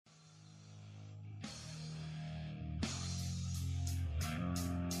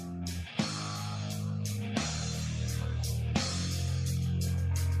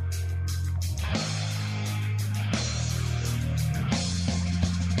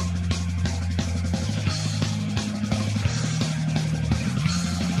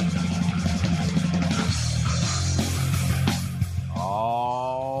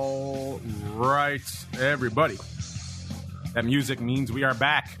right, everybody. That music means we are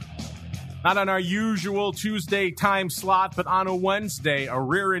back. Not on our usual Tuesday time slot, but on a Wednesday, a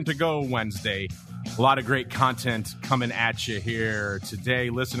rearing to go Wednesday. A lot of great content coming at you here today,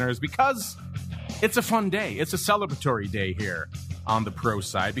 listeners, because it's a fun day. It's a celebratory day here on the pro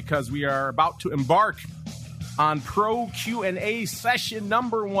side because we are about to embark on Pro Q&A session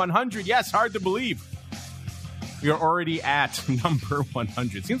number 100. Yes, hard to believe. We are already at number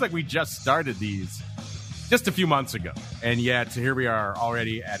 100. Seems like we just started these just a few months ago. And yet, here we are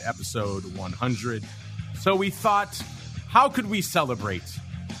already at episode 100. So we thought, how could we celebrate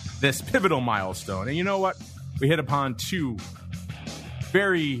this pivotal milestone? And you know what? We hit upon two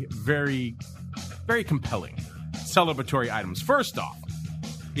very, very, very compelling celebratory items. First off,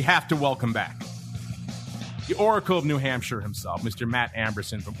 we have to welcome back the Oracle of New Hampshire himself, Mr. Matt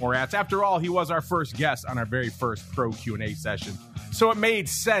Amberson from ORATS. After all, he was our first guest on our very first Pro Q&A session. So it made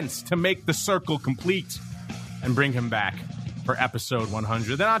sense to make the circle complete and bring him back for episode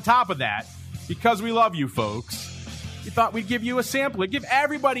 100. Then on top of that, because we love you folks, we thought we'd give you a sampler, give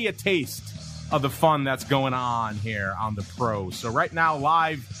everybody a taste of the fun that's going on here on the Pro. So right now,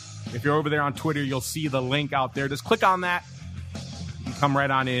 live, if you're over there on Twitter, you'll see the link out there. Just click on that and come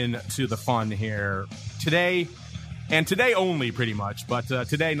right on in to the fun here today, and today only pretty much, but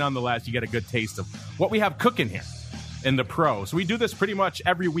today nonetheless, you get a good taste of what we have cooking here in the Pro. So we do this pretty much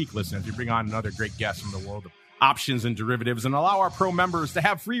every week, listeners. We bring on another great guest from the world of options and derivatives and allow our Pro members to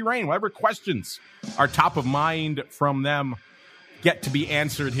have free reign. Whatever questions are top of mind from them get to be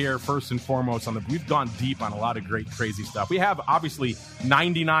answered here first and foremost. We've gone deep on a lot of great, crazy stuff. We have obviously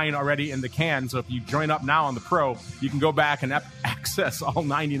 99 already in the can, so if you join up now on the Pro, you can go back and access all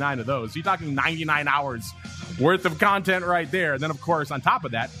 99 of those. So you're talking 99 hours worth of content right there. And then, of course, on top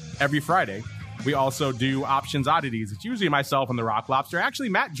of that, every Friday, we also do Options Oddities. It's usually myself and the Rock Lobster. Actually,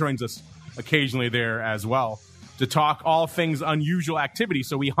 Matt joins us occasionally there as well to talk all things unusual activity.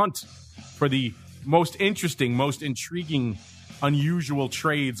 So we hunt for the most interesting, most intriguing, unusual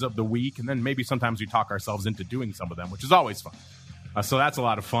trades of the week, and then maybe sometimes we talk ourselves into doing some of them, which is always fun. So that's a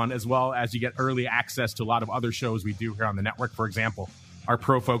lot of fun, as well as you get early access to a lot of other shows we do here on the network. For example, our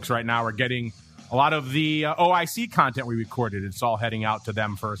Pro folks right now are getting a lot of the OIC content we recorded. It's all heading out to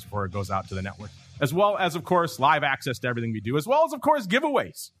them first before it goes out to the network, as well as, of course, live access to everything we do, as well as, of course,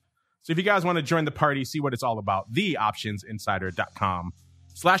 giveaways. So if you guys want to join the party, see what it's all about,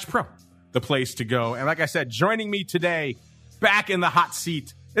 theoptionsinsider.com/pro, the place to go. And like I said, joining me today, back in the hot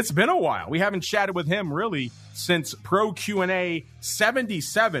seat. It's been a while. We haven't chatted with him really since Pro Q&A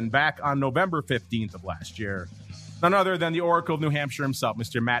 77 back on November 15th of last year. None other than the Oracle of New Hampshire himself,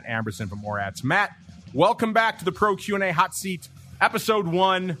 Mr. Matt Amberson from ORATS. Matt, welcome back to the Pro Q&A hot seat. Episode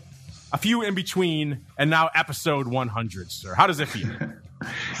 1, a few in between, and now episode 100, sir. How does it feel?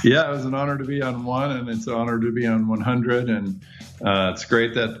 Yeah, it was an honor to be on 1, and it's an honor to be on 100. And it's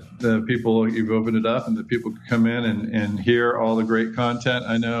great that the people, you've opened it up and the people can come in and hear all the great content.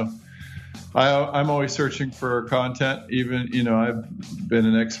 I know I'm always searching for content. Even, I've been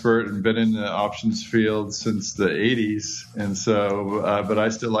an expert and been in the options field since the 80s. And so, but I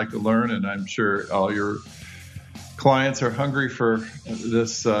still like to learn, and I'm sure all your clients are hungry for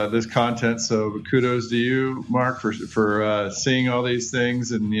this content. So kudos to you, Mark, for seeing all these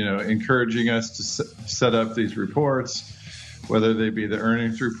things and encouraging us to set up these reports, whether they be the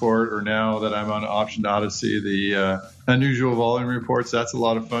earnings report or now that I'm on Option Odyssey, the unusual volume reports. That's a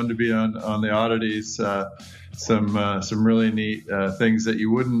lot of fun to be on the oddities. Some really neat things that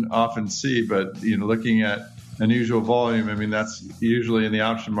you wouldn't often see, but looking at unusual volume, I mean that's usually in the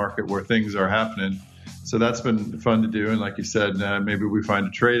option market where things are happening. So that's been fun to do. And like you said, maybe we find a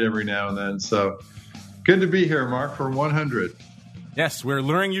trade every now and then. So good to be here, Mark, for 100. Yes, we're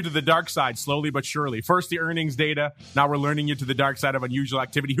luring you to the dark side slowly but surely. First the earnings data. Now we're luring you to the dark side of unusual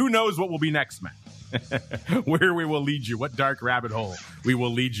activity. Who knows what will be next, Matt? Where we will lead you. What dark rabbit hole we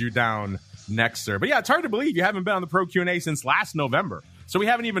will lead you down next, sir. But yeah, it's hard to believe you haven't been on the Pro Q&A since last November. So we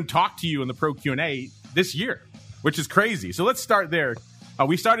haven't even talked to you in the Pro Q&A this year, which is crazy. So let's start there.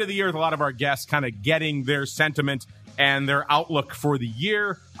 We started the year with a lot of our guests kind of getting their sentiment and their outlook for the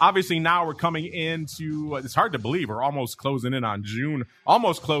year. Obviously, now we're coming into, it's hard to believe, we're almost closing in on June,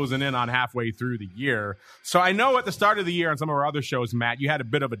 almost closing in on halfway through the year. So I know at the start of the year on some of our other shows, Matt, you had a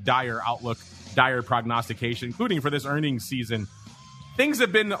bit of a dire outlook, dire prognostication, including for this earnings season. Things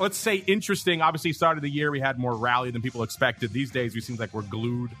have been, let's say, interesting. Obviously, start of the year, we had more rally than people expected. These days, we seem like we're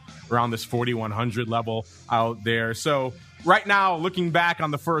glued around this 4,100 level out there. So right now, looking back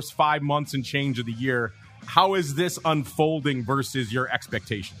on the first 5 months and change of the year, how is this unfolding versus your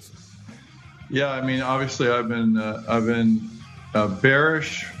expectations? Yeah, I mean, obviously, I've been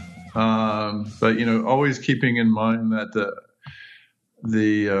bearish But always keeping in mind that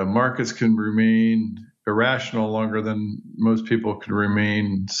the markets can remain irrational longer than most people can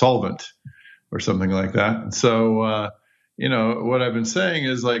remain solvent or something like that. And so, what I've been saying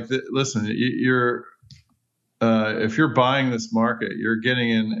is like, listen, you're if you're buying this market, you're getting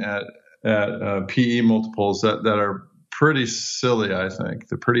in at PE multiples that are pretty silly. I think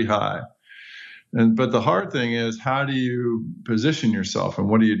they're pretty high. But the hard thing is, how do you position yourself, and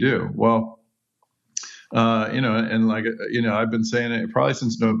what do you do? Well, I've been saying it probably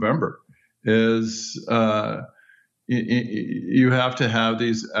since November, is you have to have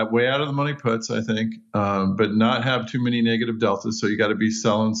these way out of the money puts, I think, but not have too many negative deltas. So you got to be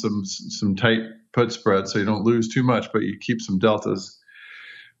selling some tight put spreads so you don't lose too much, but you keep some deltas.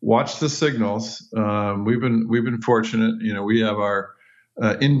 Watch the signals. We've been fortunate. We have our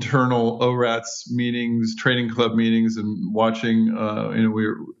internal ORATS meetings, trading club meetings, and watching.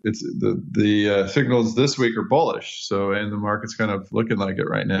 The signals this week are bullish. So, and the market's kind of looking like it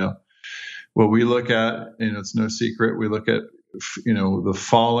right now. What we look at, it's no secret. We look at, the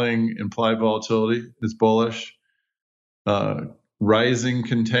falling implied volatility is bullish. Rising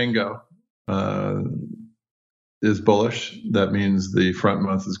contango is bullish. That means the front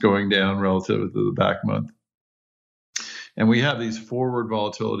month is going down relative to the back month. And we have these forward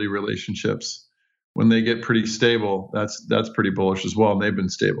volatility relationships. When they get pretty stable, that's pretty bullish as well, and they've been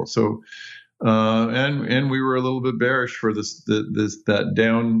stable. So, and we were a little bit bearish for that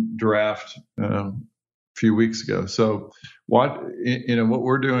downdraft a few weeks ago. So, what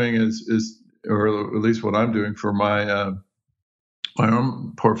we're doing is, or at least what I'm doing for my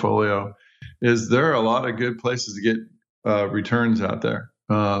own portfolio, is there are a lot of good places to get returns out there.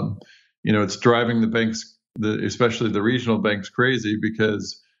 It's driving the banks, especially the regional banks, crazy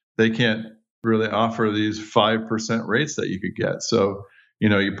because they can't really offer these 5% rates that you could get. So,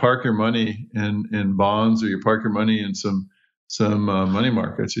 you park your money in bonds, or you park your money in some money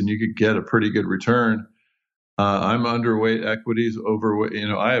markets, and you could get a pretty good return. I'm underweight equities, overweight.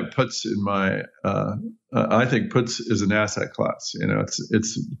 I have puts in my. I think puts is an asset class.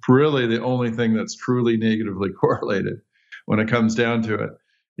 It's really the only thing that's truly negatively correlated when it comes down to it.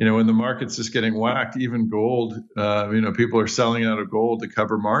 When the market's just getting whacked, even gold, people are selling out of gold to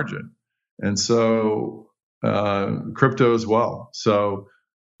cover margin. And so crypto as well. So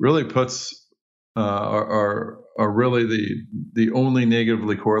really puts are really the only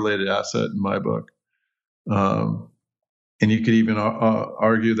negatively correlated asset in my book. And you could even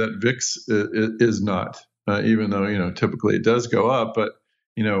argue that VIX is not, even though, typically it does go up. But,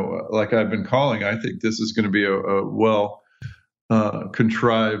 like I've been calling, I think this is going to be a well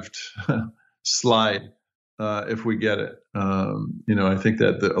contrived slide if we get it. I think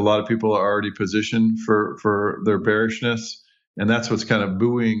that a lot of people are already positioned for their bearishness, and that's what's kind of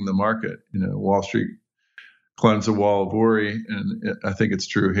buoying the market. Wall Street climbs a wall of worry, and I think it's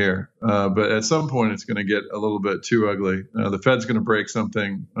true here. But at some point, it's going to get a little bit too ugly. The Fed's going to break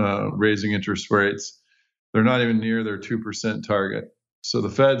something, raising interest rates. They're not even near their 2% target. So the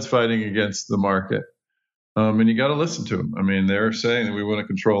Fed's fighting against the market. And you got to listen to them. I mean, they're saying that we want to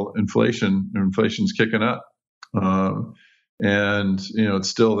control inflation, and inflation's kicking up. And it's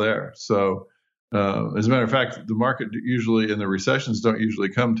still there. So, as a matter of fact, the market usually, and the recessions don't usually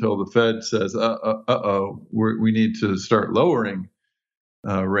come till the Fed says, we need to start lowering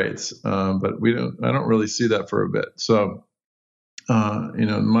rates. But I don't really see that for a bit. So,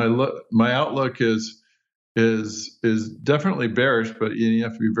 my outlook is definitely bearish, but you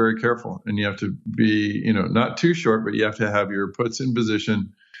have to be very careful, and you have to be, not too short, but you have to have your puts in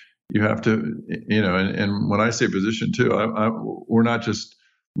position. You have to, and when I say position too, we're not just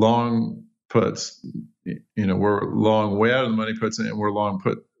long puts, we're long way out of the money puts, and we're long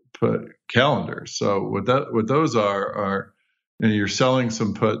put calendars. So what those are, you're selling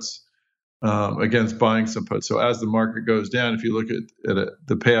some puts against buying some puts. So as the market goes down, if you look at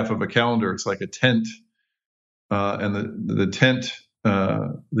the payoff of a calendar, it's like a tent. And the tent,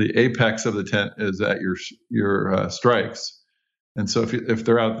 the apex of the tent is at your strikes. And so if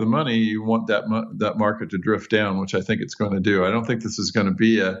they're out of the money, you want that market to drift down, which I think it's going to do. I don't think this is going to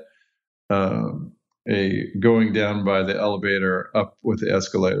be a going down by the elevator up with the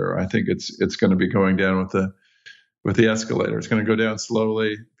escalator. I think it's going to be going down with the escalator. It's going to go down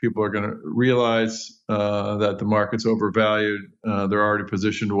slowly. People are going to realize that the market's overvalued. They're already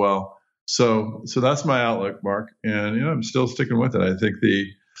positioned well. So that's my outlook, Mark, and I'm still sticking with it. I think the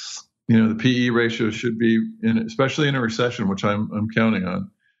PE ratio should be, especially in a recession, which I'm counting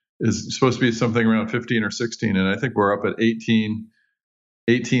on, is supposed to be something around 15 or 16, and I think we're up at 18,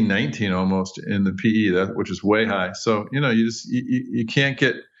 19 almost in the PE, which is way high. So you can't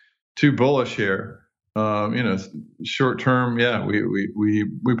get too bullish here. Short term, yeah,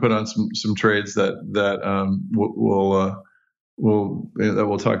 we put on some trades that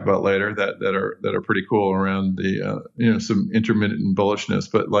we'll talk about later that are pretty cool around the some intermittent bullishness,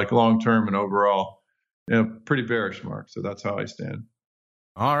 but like long term and overall, pretty bearish, Mark. So that's how I stand.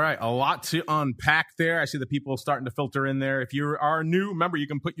 All right, a lot to unpack there. I see the people starting to filter in there. If you are new, remember you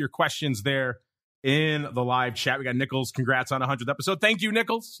can put your questions there in the live chat. We got Nichols. Congrats on 100th episode. Thank you,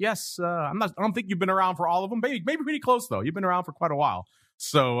 Nichols. Yes, I don't think you've been around for all of them. Maybe pretty close though. You've been around for quite a while.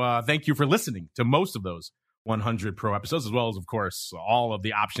 So thank you for listening to most of those 100 pro episodes, as well as, of course, all of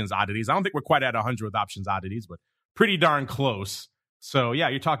the options oddities. I don't think we're quite at 100 with options oddities, but pretty darn close. So yeah,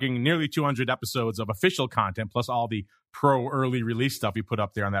 you're talking nearly 200 episodes of official content, plus all the pro early release stuff you put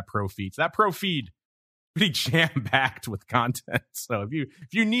up there on that pro feed. So that pro feed, pretty jam-packed with content. So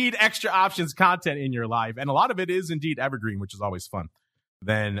if you need extra options content in your life, and a lot of it is indeed evergreen, which is always fun,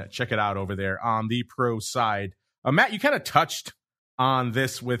 then check it out over there on the pro side. Matt, you kind of touched on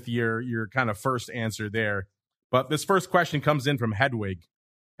this with your kind of first answer there, but this first question comes in from Hedwig,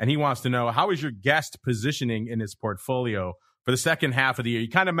 and he wants to know, how is your guest positioning in his portfolio for the second half of the year? You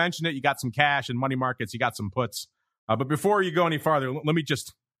kind of mentioned it. You got some cash and money markets. You got some puts. But before you go any farther, let me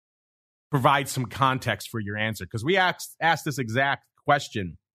just provide some context for your answer, because we asked this exact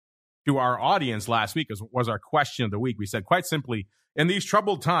question to our audience last week, as was our question of the week. We said, quite simply, in these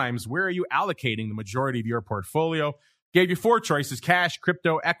troubled times, where are you allocating the majority of your portfolio? Gave you 4 choices: cash,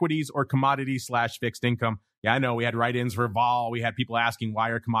 crypto, equities, or commodities/fixed income. Yeah, I know we had write-ins for Vol. We had people asking, why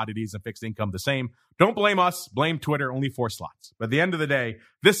are commodities and fixed income the same? Don't blame us. Blame Twitter. Only 4 slots. But at the end of the day,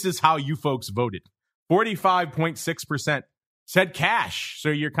 this is how you folks voted. 45.6% said cash. So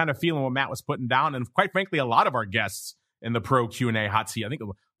you're kind of feeling what Matt was putting down. And quite frankly, a lot of our guests in the pro Q&A hot seat, I think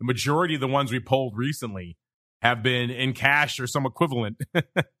the majority of the ones we polled recently have been in cash or some equivalent.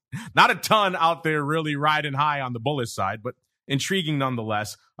 Not a ton out there really riding high on the bullish side, but intriguing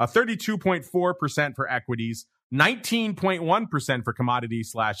nonetheless. 32.4% for equities, 19.1% for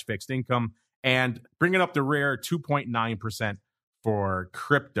commodities/fixed income, and bringing up the rear 2.9% for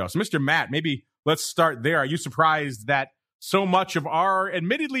crypto. So Mr. Matt, maybe let's start there. Are you surprised that so much of our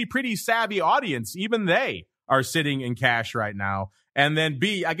admittedly pretty savvy audience, even they, are sitting in cash right now? And then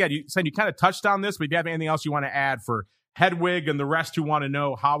B, again, you said you kind of touched on this, but if you have anything else you want to add for Hedwig and the rest who want to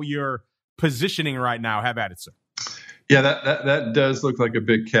know how you're positioning right now, have at it, sir. Yeah, that does look like a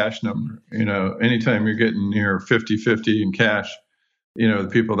big cash number. Anytime you're getting near 50-50 in cash, the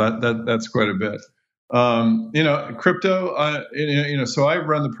people that's quite a bit. Crypto, so I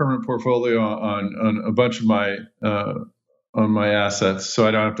run the permanent portfolio on a bunch of my on my assets, so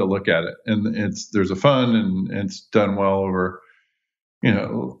I don't have to look at it. And there's a fund, and it's done well over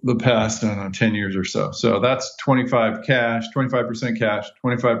the past 10 years or so. So that's 25% cash,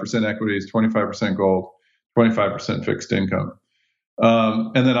 25% equities, 25% gold, 25% fixed income.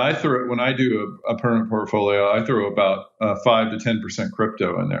 And then when I do a permanent portfolio, I throw about 5 to 10%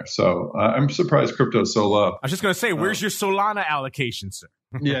 crypto in there. So I'm surprised crypto is so low. I was just going to say, where's your Solana allocation, sir?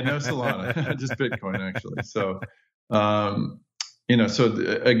 Yeah, no Solana, just Bitcoin actually. So,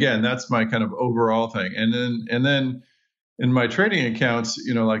 again, that's my kind of overall thing. And then in my trading accounts,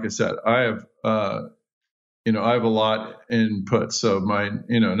 like I said, I have a lot in puts. So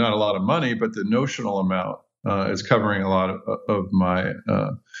not a lot of money, but the notional amount is covering a lot of my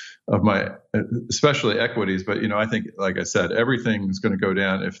especially equities. But I think, like I said, everything is going to go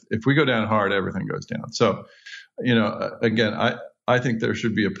down. If we go down hard, everything goes down. So again, I think there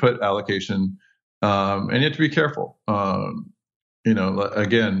should be a put allocation, and you have to be careful.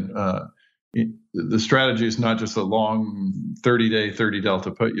 The strategy is not just a long 30-day 30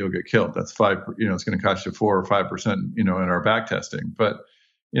 delta put. You'll get killed. That's 5. It's going to cost you 4 or 5%. In our back testing. But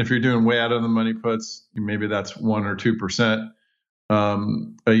if you're doing way out of the money puts, maybe that's 1 or 2%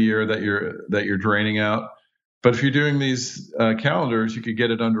 a year that you're draining out. But if you're doing these calendars, you could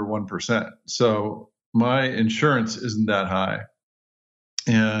get it under 1%. So my insurance isn't that high.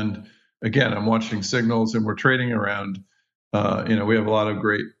 And again, I'm watching signals, and we're trading around. We have a lot of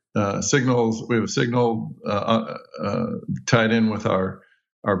great signals. We have a signal tied in with our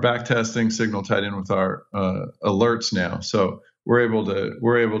back testing, signal tied in with our alerts now. So we're able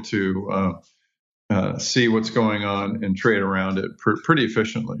to see what's going on and trade around it pretty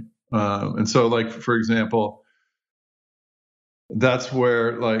efficiently. And so, like, for example, that's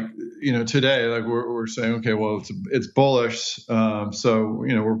where, today, we're saying, okay, well, it's bullish. So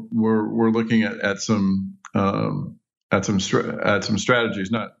we're looking at some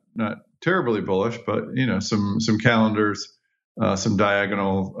strategies, not terribly bullish, but some calendars some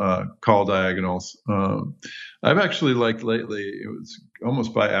diagonal call diagonals. I've actually liked lately. It was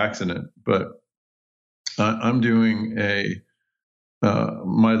almost by accident, but I'm doing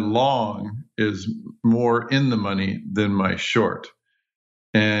my long is more in the money than my short.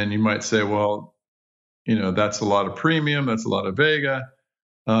 And you might say, well, that's a lot of premium, that's a lot of Vega,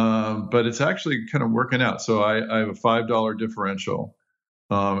 but it's actually kind of working out. So I have a $5 differential,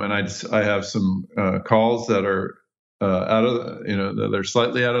 and I have some calls that are out of that they're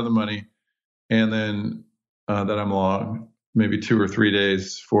slightly out of the money, and then that I'm long, maybe 2 or 3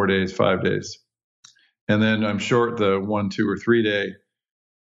 days, 4 days, 5 days, and then I'm short the 1, 2, or 3 day,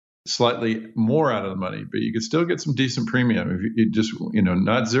 slightly more out of the money, but you could still get some decent premium if you just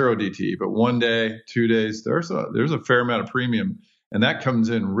not 0 DTE, but 1 day, 2 days. There's a fair amount of premium, and that comes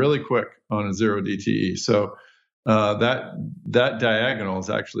in really quick on a 0 DTE. So that diagonal has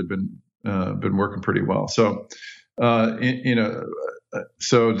actually been working pretty well. So so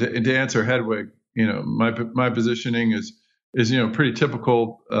to answer Hedwig, my positioning is pretty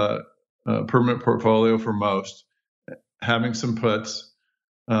typical permanent portfolio for most, having some puts,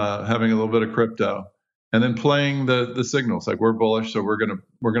 having a little bit of crypto, and then playing the signals. Like, we're bullish, so we're gonna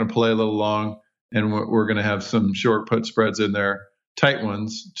play a little long, and we're gonna have some short put spreads in there, tight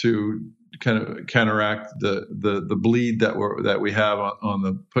ones, to kind of counteract the bleed that we have on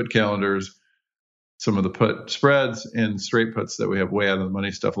the put calendars, some of the put spreads and straight puts that we have way out of the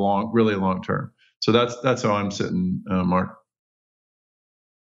money stuff, really long term. So that's how I'm sitting, Mark.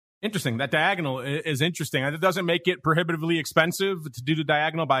 Interesting. That diagonal is interesting. It doesn't make it prohibitively expensive to do the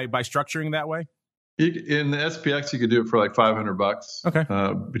diagonal by structuring that way. In the SPX, you could do it for like $500. Okay.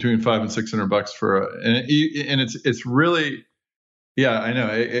 Between $500 and $600 and it's really, yeah, I know.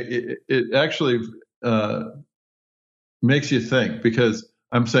 It actually makes you think, because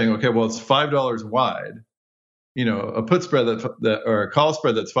I'm saying, okay, well, it's $5 wide. A put spread that or a call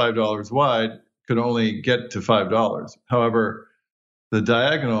spread that's $5 wide could only get to $5. However, the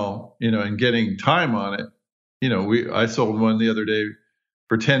diagonal, and getting time on it, I sold one the other day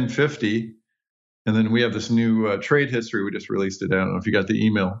for $10.50, and then we have this new trade history. We just released it. I don't know if you got the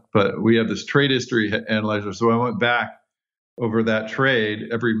email, but we have this trade history analyzer. So I went back over that trade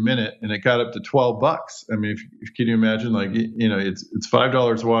every minute, and it got up to $12. I mean, if can you imagine? Like, it's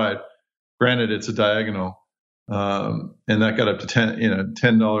 $5 wide. Granted, it's a diagonal, and that got up to $10,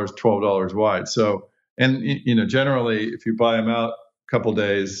 $12 wide. So, and generally, if you buy them out couple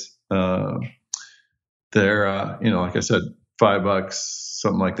days, they're like I said, $5,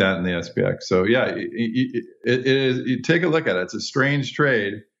 something like that in the SPX. So yeah, it is. You take a look at it. It's a strange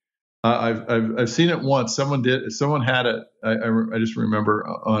trade. I've seen it once. Someone had it. I just remember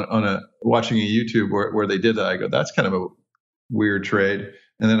on watching a YouTube where they did that. I go, that's kind of a weird trade.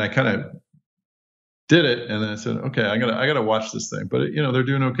 And then I kind of did it, and then I said, okay, I gotta watch this thing. But they're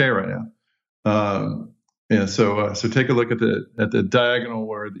doing okay right now. Yeah, so take a look at the diagonal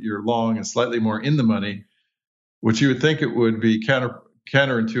where your long is slightly more in the money, which you would think it would be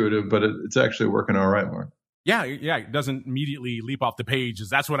counterintuitive, but it's actually working all right, Mark. Yeah, it doesn't immediately leap off the page.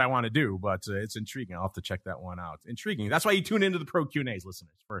 That's what I want to do, but it's intriguing. I'll have to check that one out. Intriguing. That's why you tune into the Pro Q&As,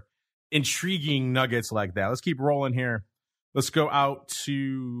 listeners, for intriguing nuggets like that. Let's keep rolling here. Let's go out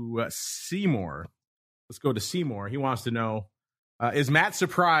to Seymour. Let's go to Seymour. He wants to know, is Matt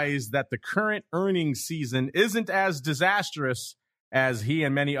surprised that the current earnings season isn't as disastrous as he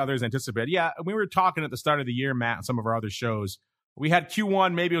and many others anticipated? Yeah, we were talking at the start of the year, Matt, on some of our other shows. We had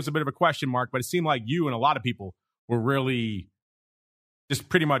Q1, maybe it was a bit of a question mark, but it seemed like you and a lot of people were really just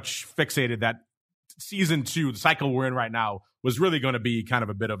pretty much fixated that season 2, the cycle we're in right now, was really going to be kind of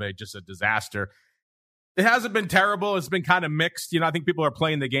a bit of just a disaster. It hasn't been terrible. It's been kind of mixed. I think people are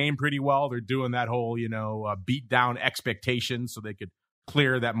playing the game pretty well. They're doing that whole, beat down expectations so they could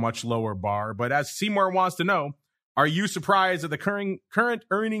clear that much lower bar. But as Seymour wants to know, are you surprised that the current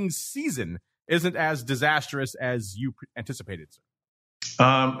earnings season isn't as disastrous as you anticipated, sir?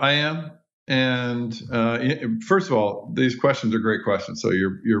 I am. And first of all, these questions are great questions. So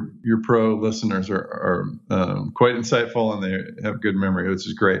your pro listeners are quite insightful, and they have good memory, which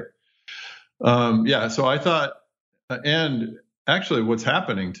is great. So I thought, and actually what's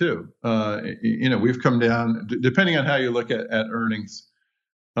happening too, we've come down, depending on how you look at earnings,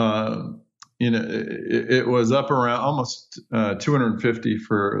 it was up around almost 250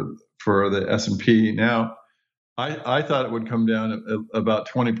 for the S&P. Now, I thought it would come down about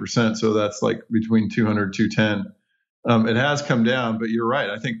 20%. So that's like between 200, 210. It has come down, but you're right.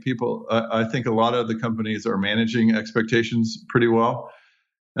 I think a lot of the companies are managing expectations pretty well.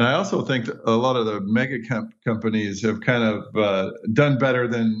 And I also think that a lot of the mega companies have kind of done better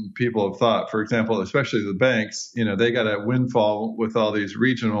than people have thought. For example, especially the banks, they got a windfall with all these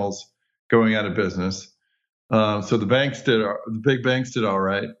regionals going out of business. So the big banks did all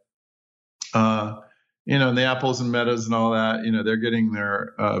right. And the Apples and Metas and all that, they're getting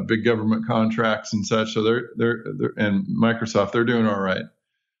their big government contracts and such. So they're and Microsoft, they're doing all right.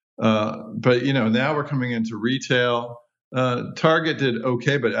 But now we're coming into retail. Target did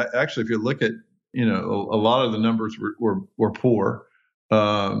okay, but actually, if you look at a lot of the numbers were poor,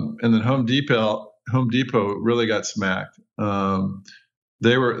 and then Home Depot really got smacked.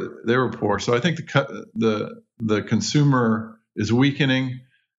 They were poor, so I think the consumer is weakening.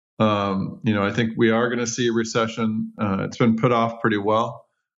 I think we are going to see a recession. It's been put off pretty well,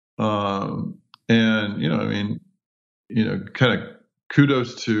 and kind of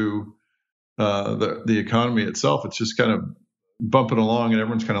kudos to the economy itself. It's just kind of bumping along, and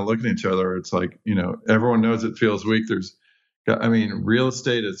everyone's kind of looking at each other. It's like everyone knows it feels weak. Real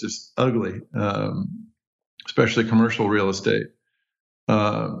estate is just ugly, especially commercial real estate.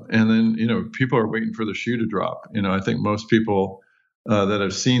 And then people are waiting for the shoe to drop. I think most people that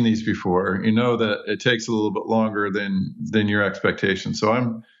have seen these before, that it takes a little bit longer than your expectations.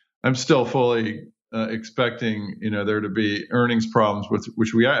 So I'm still fully expecting there to be earnings problems,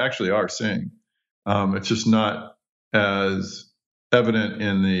 which we actually are seeing. It's just not as evident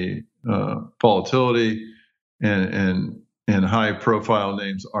in the volatility, and high profile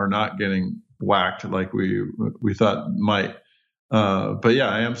names are not getting whacked like we thought might. But yeah,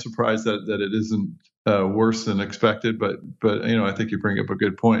 I am surprised that it isn't worse than expected. But I think you bring up a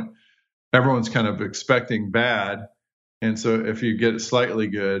good point. Everyone's kind of expecting bad. And so if you get slightly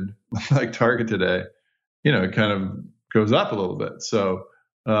good, like Target today, it kind of goes up a little bit. So,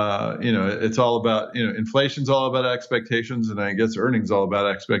 it's all about, inflation's all about expectations, and I guess earnings all about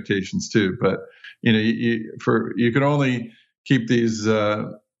expectations too. But, you can only keep these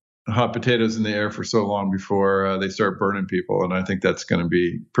hot potatoes in the air for so long before they start burning people. And I think that's going to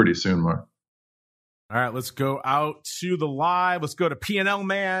be pretty soon, Mark. All right, let's go out to the live. Let's go to P&L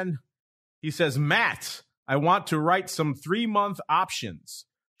Man. He says, Matt, I want to write some 3-month options.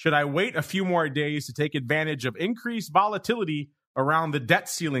 Should I wait a few more days to take advantage of increased volatility around the debt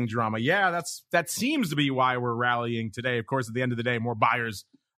ceiling drama? Yeah, that seems to be why we're rallying today. Of course, at the end of the day, more buyers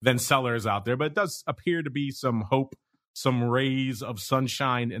than sellers out there, but it does appear to be some hope, some rays of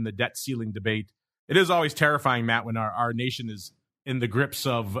sunshine in the debt ceiling debate. It is always terrifying, Matt, when our nation is in the grips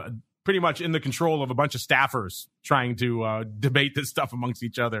of pretty much in the control of a bunch of staffers trying to debate this stuff amongst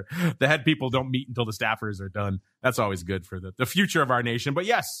each other. The head people don't meet until the staffers are done. That's always good for the future of our nation. But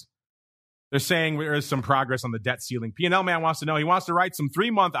yes, they're saying there is some progress on the debt ceiling. P&L Man wants to know, he wants to write some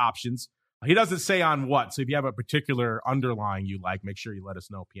 3-month options. He doesn't say on what. So if you have a particular underlying you like, make sure you let us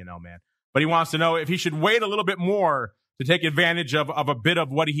know, P&L Man. But he wants to know if he should wait a little bit more to take advantage of a bit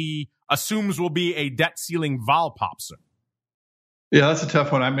of what he assumes will be a debt ceiling Volpopser. Yeah, that's a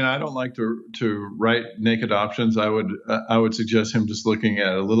tough one. I don't like to write naked options. I would suggest him just looking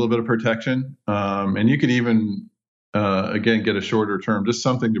at a little bit of protection, and you could even again get a shorter term, just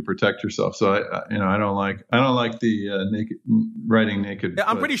something to protect yourself. So I don't like the naked writing naked. Yeah,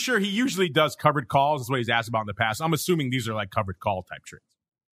 I'm pretty sure he usually does covered calls. That's what he's asked about in the past. I'm assuming these are like covered call type trades.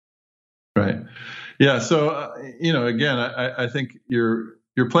 Right. Yeah. So again, I think you're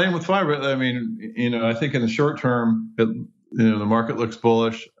playing with fire, but I think in the short term, the market looks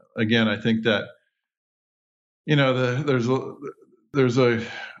bullish. Again, I think that there's a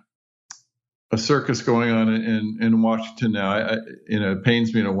circus going on in Washington now. It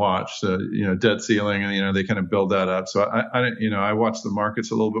pains me to watch. So debt ceiling, and they kind of build that up. So I watch the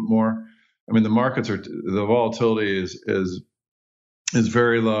markets a little bit more. The markets the volatility is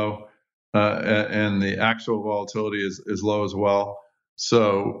very low, and the actual volatility is low as well.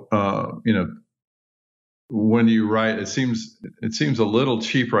 So when you write, it seems a little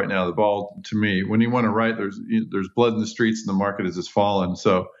cheap right now, the ball, to me. When you want to write, there's blood in the streets and the market has just fallen.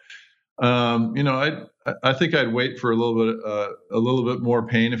 So, I think I'd wait for a little bit more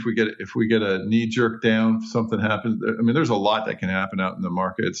pain if we get a knee jerk down, if something happens. There's a lot that can happen out in the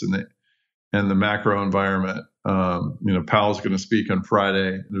markets and the macro environment. Powell's going to speak on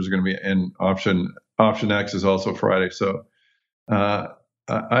Friday. There's going to be an option X is also Friday. So,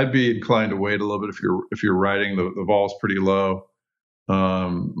 I'd be inclined to wait a little bit if you're writing. The vol's pretty low,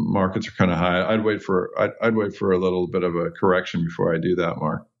 markets are kind of high. I'd wait for a little bit of a correction before I do that,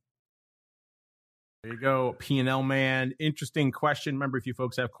 Mark. There you go, P&L Man. Interesting question. Remember, if you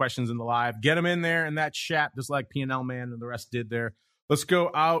folks have questions in the live, get them in there in that chat, just like P&L Man and the rest did there. Let's go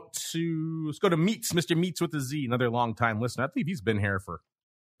to Meats, Mr. Meats with a Z, another long time listener. I believe he's been here for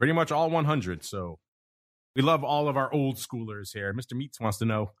pretty much all 100. So we love all of our old schoolers here. Mr. Meats wants to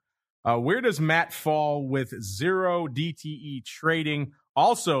know, where does Matt fall with zero DTE trading?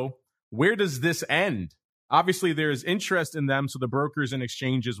 Also, where does this end? Obviously, there's interest in them, so the brokers and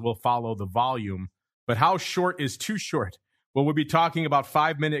exchanges will follow the volume. But how short is too short? Well, we'll be talking about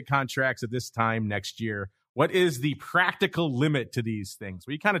 5-minute contracts at this time next year. What is the practical limit to these things?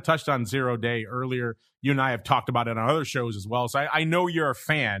 We kind of touched on 0-day earlier. You and I have talked about it on other shows as well. So I know you're a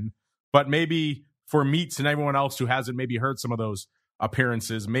fan, but maybe for Meats and everyone else who hasn't maybe heard some of those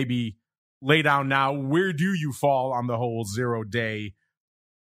appearances, maybe lay down now, where do you fall on the whole 0-day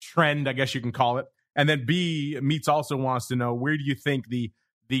trend, I guess you can call it? And then B, Meats also wants to know, where do you think the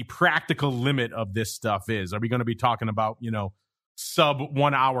practical limit of this stuff is? Are we going to be talking about, sub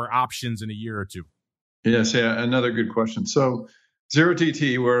 1 hour options in a year or two? Yes, yeah, another good question. So zero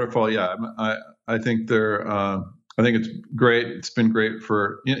DTE, where to fall? Yeah, I think I think it's great. It's been great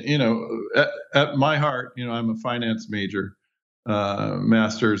for, at my heart, I'm a finance major,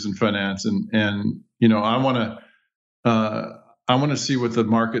 master's in finance, and I want to see what the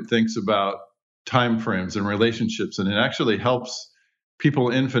market thinks about timeframes and relationships, and it actually helps people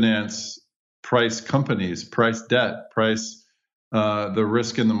in finance price companies, price debt, price the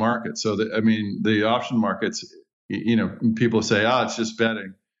risk in the market. So the option markets, people say, it's just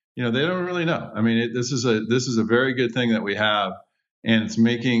betting. They don't really know. This is a very good thing that we have, and it's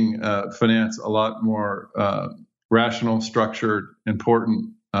making finance a lot more rational, structured,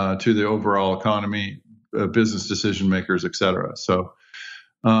 important to the overall economy, business decision makers, et cetera. So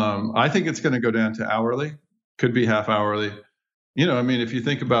I think it's going to go down to hourly, could be half hourly. If you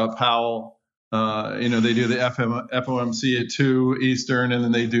think about Powell, they do the FOMC at 2 Eastern, and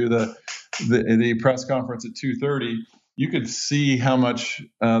then they do the press conference at 2:30. You could see how much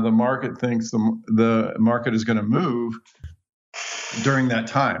the market thinks the market is going to move during that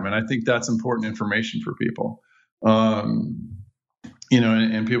time, and I think that's important information for people. And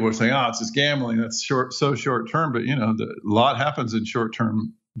people are saying, it's just gambling. That's so short term, but a lot happens in short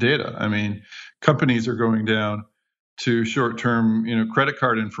term data. Companies are going down to short-term, credit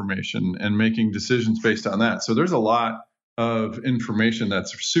card information and making decisions based on that. So there's a lot of information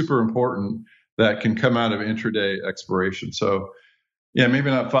that's super important that can come out of intraday expiration. So yeah, maybe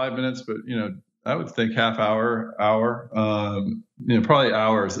not 5 minutes, but I would think half hour, probably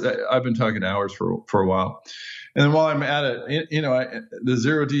hours. I've been talking hours for a while. And then while I'm at it, the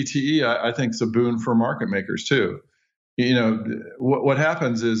zero DTE, I think is a boon for market makers too. What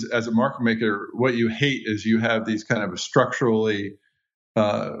happens is, as a market maker, what you hate is you have these kind of structurally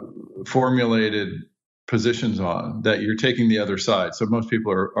formulated positions on that you're taking the other side. So most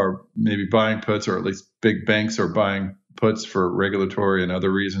people are maybe buying puts, or at least big banks are buying puts for regulatory and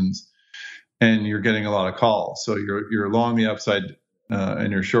other reasons, and you're getting a lot of calls. So you're long the upside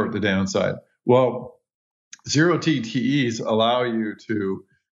and you're short the downside. Well, zero DTEs allow you to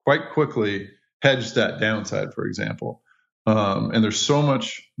quite quickly hedge that downside, for example. And there's so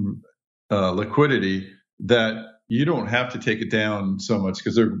much liquidity that you don't have to take it down so much,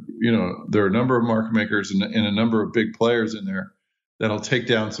 because there are a number of market makers and a number of big players in there that'll take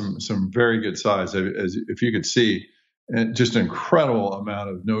down some very good size. As if you could see, just an incredible amount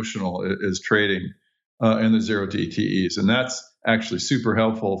of notional is trading in the zero DTEs, and that's actually super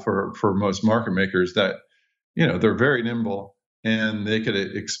helpful for most market makers that they're very nimble. And they could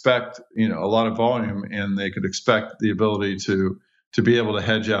expect, a lot of volume, and they could expect the ability to be able to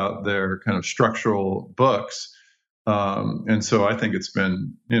hedge out their kind of structural books. And so I think it's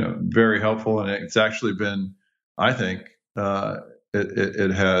been, very helpful, and it's actually been, I think,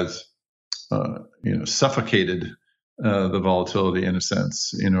 it has, suffocated the volatility in a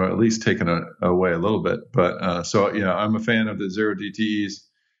sense, at least taken away a little bit. But I'm a fan of the zero DTEs,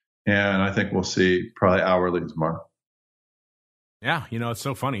 and I think we'll see probably hourly tomorrow. Yeah, it's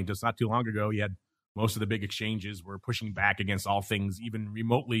so funny. Just not too long ago, you had most of the big exchanges were pushing back against all things even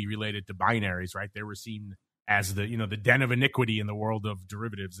remotely related to binaries, right? They were seen as the den of iniquity in the world of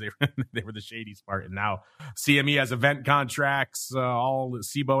derivatives. They were the shady part. And now CME has event contracts, all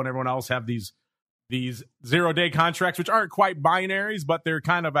SIBO and everyone else have these 0-day contracts, which aren't quite binaries, but they're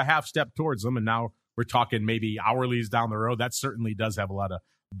kind of a half step towards them. And now we're talking maybe hourlies down the road. That certainly does have a lot of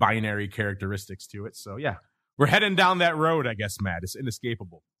binary characteristics to it. So yeah. We're heading down that road, I guess, Matt. It's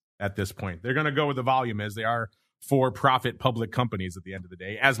inescapable at this point. They're going to go where the volume is. They are for-profit public companies at the end of the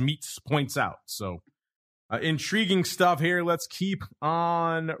day, as Meats points out. So intriguing stuff here. Let's keep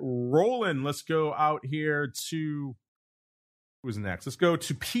on rolling. Let's go out here to – who's next? Let's go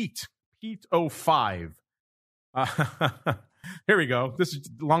to Pete. Pete 05. Here we go. This is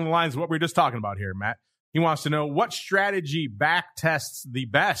along the lines of what we were just talking about here, Matt. He wants to know what strategy backtests the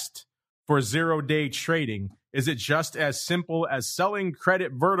best for 0-day trading. Is it just as simple as selling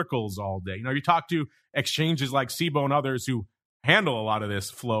credit verticals all day? You know, you talk to exchanges like Cboe and others who handle a lot of this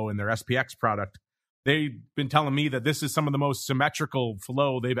flow in their SPX product. They've been telling me that this is some of the most symmetrical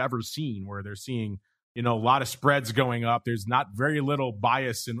flow they've ever seen, where they're seeing, you know, a lot of spreads going up. There's not very little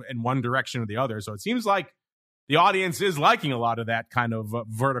bias in one direction or the other. So it seems like the audience is liking a lot of that kind of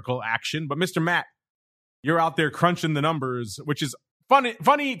vertical action. But Mr. Matt, you're out there crunching the numbers, which is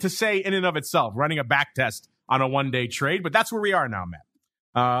funny to say in and of itself, running a back test on a one-day trade. But that's where we are now,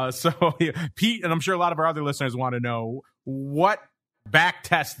 Matt. So Pete, and I'm sure a lot of our other listeners want to know, what back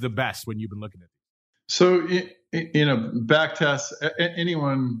tests the best when you've been looking at these? So, you know, back tests,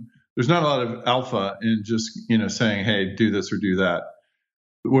 anyone, there's not a lot of alpha in just, you know, saying, hey, do this or do that.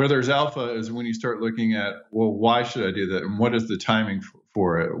 Where there's alpha is when you start looking at, well, why should I do that? And what is the timing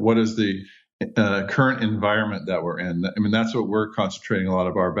for it? What is the current environment that we're in? I mean, that's what we're concentrating a lot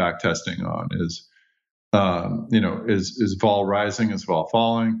of our back testing on is, you know, is vol rising? Is vol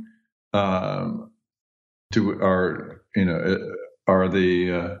falling? Are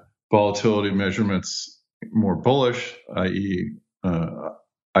the volatility measurements more bullish, i.e.,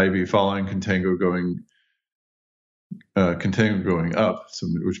 IV falling, contango going up,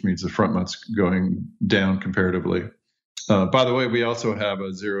 which means the front month's going down comparatively. By the way, we also have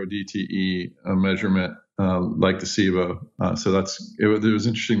a 0 DTE measurement like the Cboe. So it was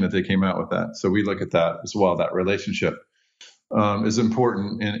interesting that they came out with that. So we look at that as well. That relationship is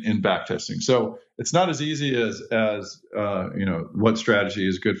important in backtesting. So it's not as easy as you know, what strategy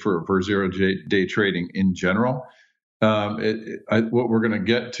is good for 0-day trading in general. What we're going to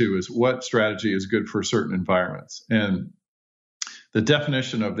get to is what strategy is good for certain environments. And the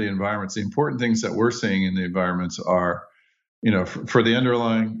definition of the environments, the important things that we're seeing in the environments are, you know, for the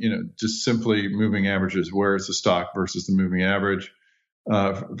underlying, you know, just simply moving averages. Where is the stock versus the moving average?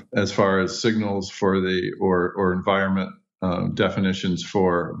 As far as signals for the or environment definitions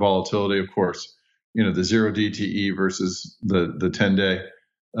for volatility, of course, you know, the 0 DTE versus the 10-day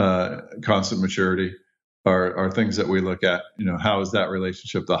constant maturity are things that we look at. You know, how is that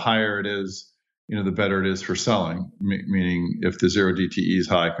relationship? The higher it is, you know, the better it is for selling. Meaning, if the 0 DTE is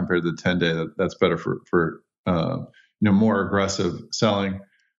high compared to the 10-day, that's better for you know, more aggressive selling.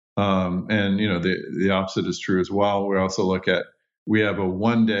 And you know, the opposite is true as well. We also look at we have a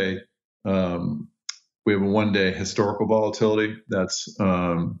one-day historical volatility. That's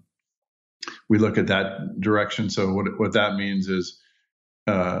we look at that direction. So what that means is,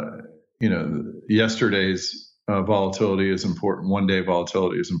 you know, yesterday's volatility is important. One-day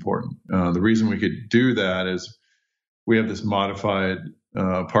volatility is important. The reason we could do that is we have this modified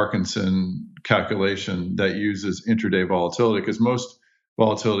Parkinson calculation that uses intraday volatility, because most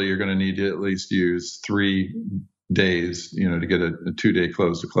volatility you're going to need to at least use 3 days, you know, to get a 2-day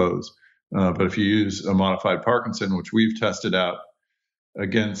close to close. But if you use a modified Parkinson, which we've tested out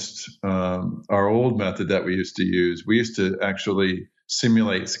against our old method that we used to actually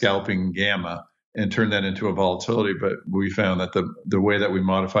simulate scalping gamma and turn that into a volatility. But we found that the way that we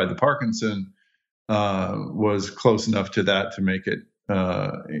modified the Parkinson was close enough to that to make it,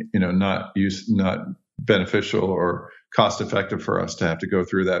 you know, not beneficial or cost effective for us to have to go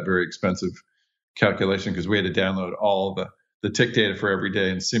through that very expensive calculation, because we had to download all the tick data for every day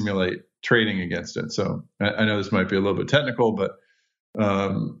and simulate trading against it. So I know this might be a little bit technical, but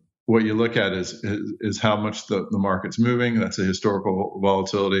what you look at is how much the market's moving. That's a historical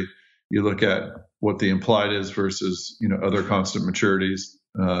volatility. You look at what the implied is versus, you know, other constant maturities.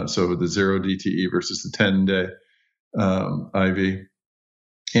 So the 0 DTE versus the 10-day IV,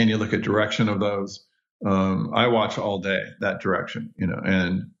 and you look at direction of those. I watch all day that direction, you know,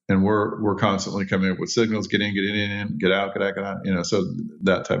 and we're constantly coming up with signals: get in, get out, you know, so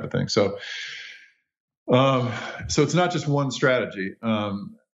that type of thing. So it's not just one strategy.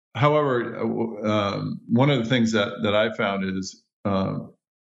 However, one of the things that I found is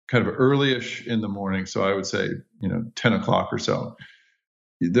kind of early-ish in the morning. So I would say, you know, 10 o'clock or so.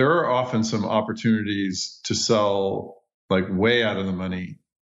 There are often some opportunities to sell like way out of the money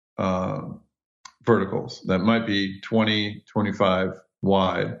verticals that might be 20, 25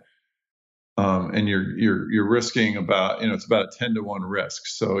 wide. And you're risking about, you know, it's about a 10-to-1 risk.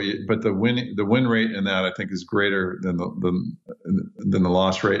 So, but the win rate in that, I think, is greater than the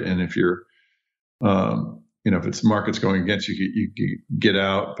loss rate. And if you're, you know, if it's market's going against you, you get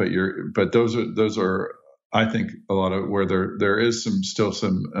out. But those are, I think, a lot of where there is still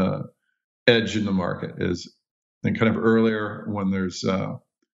some edge in the market is, I think, kind of earlier when there's,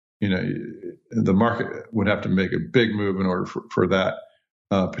 you know, the market would have to make a big move in order for that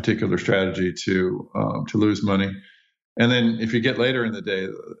particular strategy to lose money. And then if you get later in the day,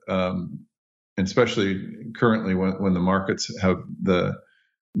 and especially currently when the markets have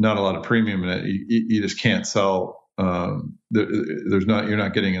not a lot of premium in it, you just can't sell. You're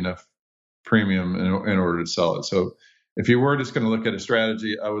not getting enough premium in order to sell it. So if you were just going to look at a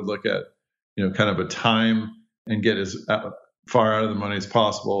strategy, I would look at kind of a time and get as far out of the money as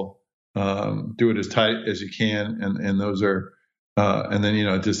possible. Do it as tight as you can, and those are, and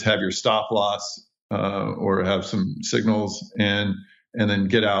then just have your stop loss or have some signals, and then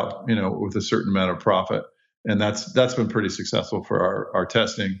get out with a certain amount of profit. And that's been pretty successful for our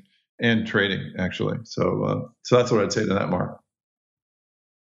testing and trading, actually. So that's what I'd say to that, Mark.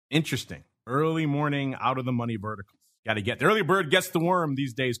 Interesting. Early morning, out of the money verticals. Got to get the early bird gets the worm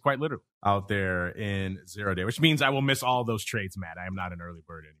these days, quite literally, out there in 0 day, which means I will miss all those trades, Matt. I am not an early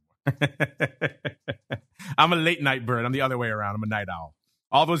bird anymore. I'm a late night bird. I'm the other way around. I'm a night owl.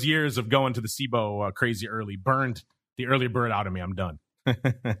 All those years of going to the SIBO crazy early burned the early bird out of me. I'm done. All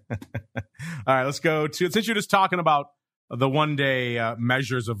right, let's go to, since you're just talking about the 1 day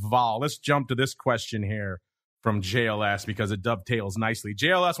measures of vol, let's jump to this question here from JLS because it dovetails nicely.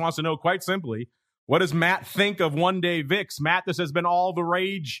 JLS wants to know quite simply, what does Matt think of 1 day VIX? Matt, this has been all the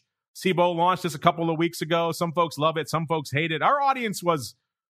rage. SIBO launched this a couple of weeks ago. Some folks love it. Some folks hate it. Our audience was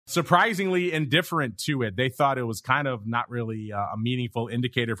surprisingly indifferent to it. They thought it was kind of not really a meaningful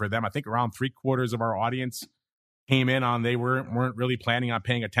indicator for them. I think around 3/4 of our audience came in on they weren't really planning on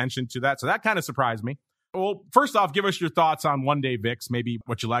paying attention to that. So that kind of surprised me. Well, first off, give us your thoughts on 1 day VIX, maybe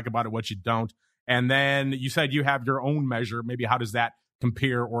what you like about it, what you don't. And then you said you have your own measure. Maybe how does that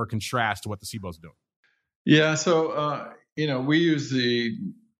compare or contrast to what the SIBO's doing? Yeah, so we use the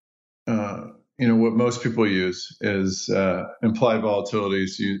what most people use is implied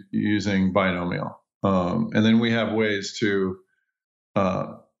volatilities using binomial, and then we have ways to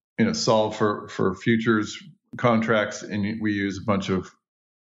solve for futures contracts, and we use a bunch of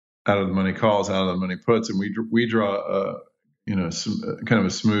out of the money calls, out of the money puts, and we draw kind of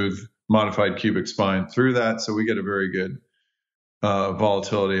a smooth modified cubic spine through that, so we get a very good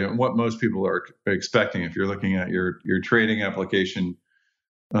volatility and what most people are expecting. If you're looking at your trading application,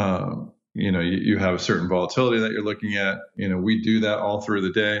 you have a certain volatility that you're looking at. We do that all through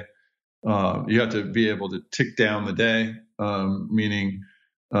the day. You have to be able to tick down the day, meaning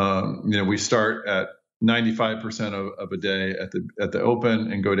we start at 95% of a day at the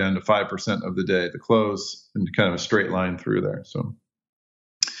open and go down to 5% of the day at the close, and kind of a straight line through there. So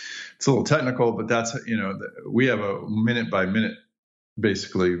it's a little technical, but that's we have a minute by minute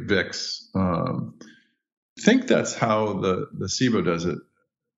basically VIX. I think that's how the SIBO does it.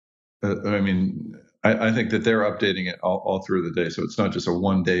 I think that they're updating it all through the day, so it's not just a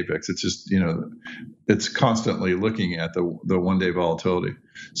 1 day VIX. It's just it's constantly looking at the 1 day volatility.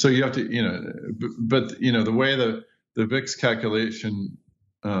 So you have to but the way the VIX calculation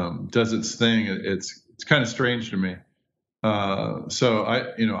does its thing, it's kind of strange to me. So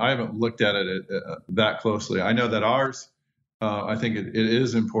I haven't looked at it that closely. I know that ours, I think it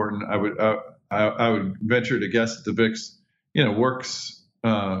is important. I would venture to guess that the VIX works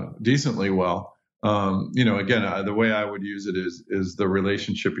decently well. Again, the way I would use it is the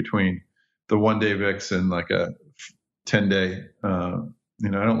relationship between the 1 day VIX and like a 10 day. I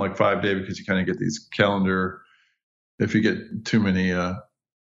don't like 5 day because you kind of get these calendar, if you get too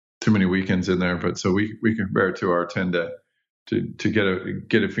many weekends in there. But so we compare it to our 10 day to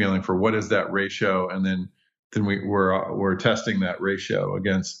get a feeling for what is that ratio, and then we're testing that ratio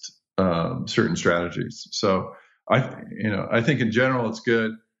against certain strategies. So I think in general it's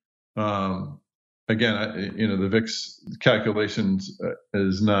good. Again, the VIX calculations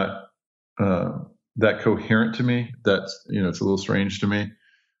is not that coherent to me. That's it's a little strange to me.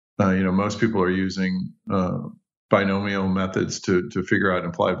 Most people are using binomial methods to figure out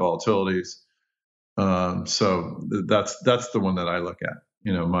implied volatilities. So that's the one that I look at.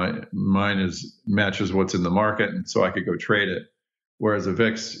 Mine matches what's in the market, and so I could go trade it. Whereas a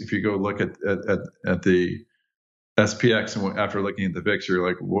VIX, if you go look at the SPX, and after looking at the VIX, you're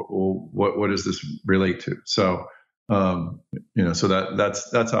like, what does this relate to? So, so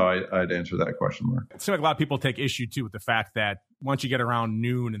that's how I'd answer that question, Mark. It seems like a lot of people take issue too with the fact that once you get around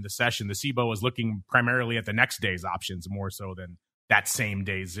noon in the session, the SIBO is looking primarily at the next day's options more so than that same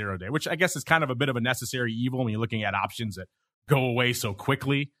day 0 day, which I guess is kind of a bit of a necessary evil when you're looking at options that go away so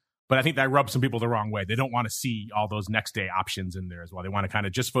quickly. But I think that rubs some people the wrong way. They don't want to see all those next day options in there as well. They want to kind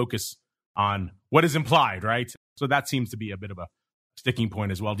of just focus on what is implied, right? So that seems to be a bit of a sticking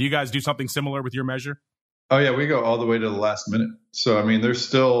point as well. Do you guys do something similar with your measure? Oh yeah, we go all the way to the last minute. So there's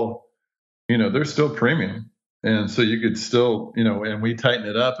still premium. And so you could still, and we tighten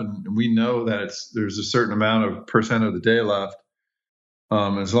it up, and we know that there's a certain amount of percent of the day left.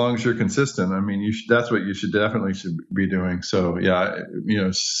 As long as you're consistent, I mean, that's what you should be doing. So yeah,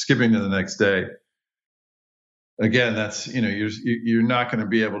 skipping to the next day. Again, that's, you're not going to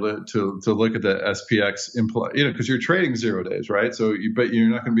be able to look at the SPX because you're trading 0 days, right? So, but you're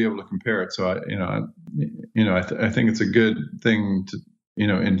not going to be able to compare it. So I think it's a good thing to,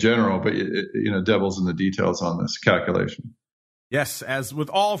 in general, but devil's in the details on this calculation. Yes, as with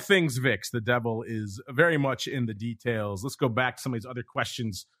all things VIX, the devil is very much in the details. Let's go back to some of these other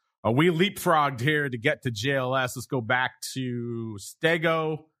questions. We leapfrogged here to get to JLS. Let's go back to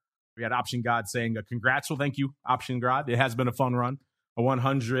Stego. We had Option God saying, congrats. Well, thank you, Option God. It has been a fun run. A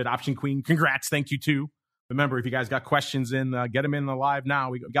 100. Option Queen, congrats. Thank you, too. Remember, if you guys got questions in, get them in the live now.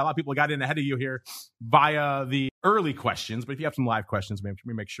 We got a lot of people got in ahead of you here via the early questions. But if you have some live questions, maybe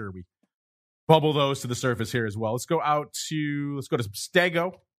we make sure we bubble those to the surface here as well. Let's go to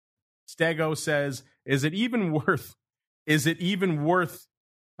Stego. Stego says, is it even worth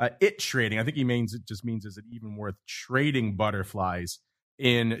it trading? I think it just means, is it even worth trading butterflies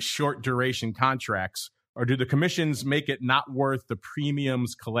in short duration contracts, or do the commissions make it not worth the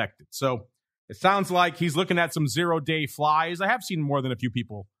premiums collected? So it sounds like he's looking at some 0-day flies. I have seen more than a few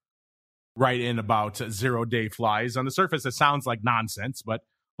people write in about 0-day flies. On the surface, it sounds like nonsense, but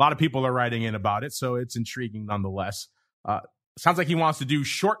a lot of people are writing in about it, so it's intriguing nonetheless. Sounds like he wants to do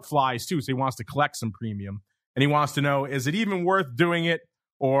short flies too, so he wants to collect some premium, and he wants to know, is it even worth doing it,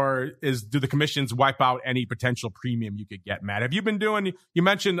 or do the commissions wipe out any potential premium you could get, Matt? Have you been doing, you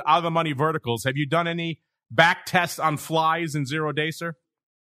mentioned out of the money verticals, have you done any back tests on flies in 0 day, sir?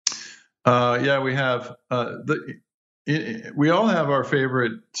 Yeah, we have. We all have our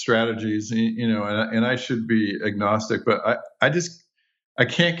favorite strategies, and I should be agnostic, but I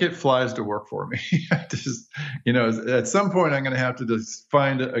can't get flies to work for me. At some point I'm going to have to just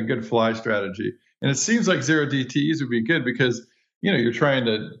find a good fly strategy. And it seems like 0 DTEs would be good because, you're trying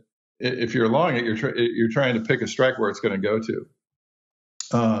to, if you're long it, you're trying to pick a strike where it's going to go to.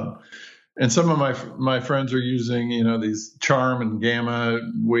 And some of my friends are using, these charm and gamma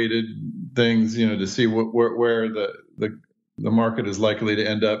weighted things, to see where the market is likely to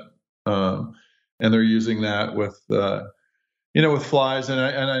end up. And they're using that with, with flies. And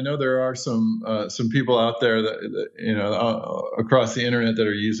I know there are some people out there that across the internet that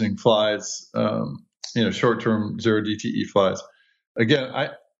are using flies, short-term 0 DTE flies. Again,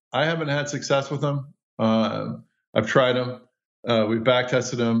 I haven't had success with them. I've tried them. We've back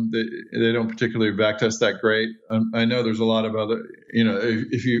tested them. They don't particularly back test that great. I know there's a lot of other,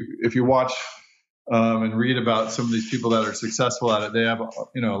 if you watch and read about some of these people that are successful at it, they have,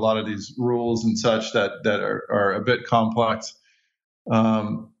 a lot of these rules and such that are a bit complex.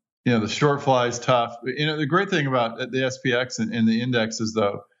 The short fly is tough. The great thing about the SPX and the indexes,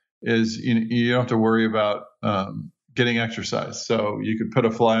 though, is you don't have to worry about getting exercise. So you could put a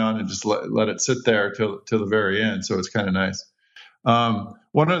fly on and just let it sit there till the very end. So it's kind of nice.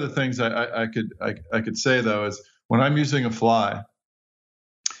 One of the things I could say, though, is when I'm using a fly,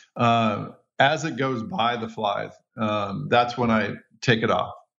 as it goes by the fly, that's when I take it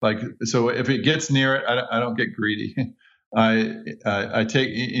off. So if it gets near it, I don't get greedy. I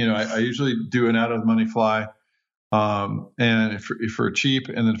take, I usually do an out of the money fly. And if for cheap,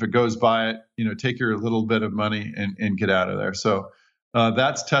 and then if it goes by it, take your little bit of money and get out of there. So,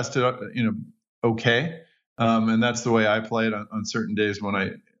 that's tested, okay. And that's the way I play it on certain days when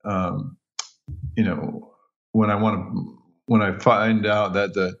I find out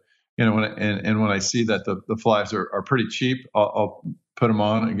that when I see that the flies are pretty cheap, I'll put them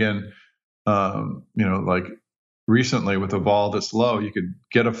on again. Like recently with the vol this low, you could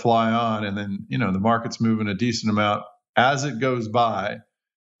get a fly on, and then the market's moving a decent amount as it goes by.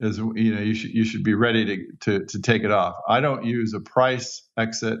 You should be ready to take it off. I don't use a price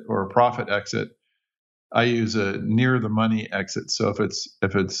exit or a profit exit. I use a near the money exit. So if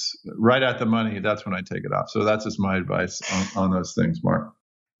it's right at the money, that's when I take it off. So that's just my advice on those things, Mark.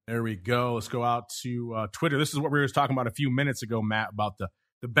 There we go. Let's go out to Twitter. This is what we were talking about a few minutes ago, Matt, about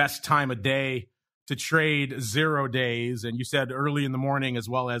the best time of day to trade 0 days. And you said early in the morning as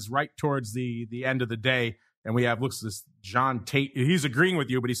well as right towards the end of the day. And we have, looks this John Tate. He's agreeing with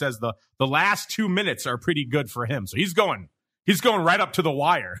you, but he says the last 2 minutes are pretty good for him. So he's going right up to the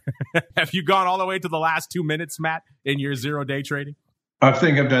wire. Have you gone all the way to the last 2 minutes, Matt, in your 0 day trading? I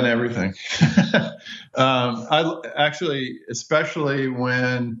think I've done everything. I actually, especially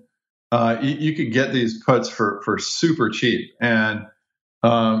when you could get these puts for super cheap, and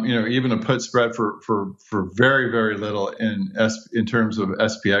even a put spread for very, very little in terms of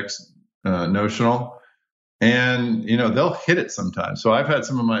SPX notional. and they'll hit it sometimes. So I've had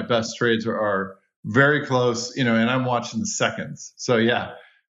some of my best trades are very close, and I'm watching the seconds. So yeah,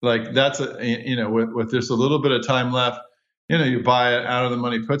 like that's with just a little bit of time left, you buy it out of the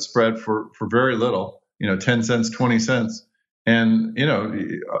money put spread for very little, 10 cents, 20 cents. And,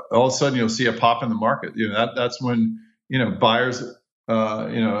 all of a sudden you'll see a pop in the market. That's when, buyers,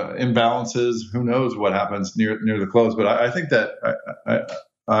 imbalances, who knows what happens near the close. But I think that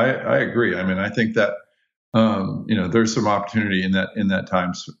I agree. I mean, I think that, there's some opportunity in that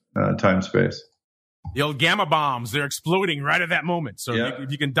time space. The old gamma bombs, they're exploding right at that moment. So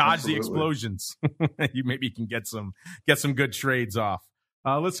if you can dodge absolutely. The explosions, you maybe can get some good trades off.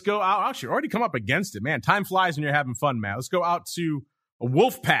 Let's go out. Actually, already come up against it, man. Time flies when you're having fun, Matt. Let's go out to a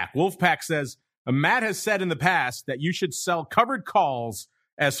Wolfpack. Wolfpack says, Matt has said in the past that you should sell covered calls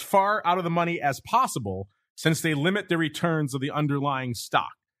as far out of the money as possible since they limit the returns of the underlying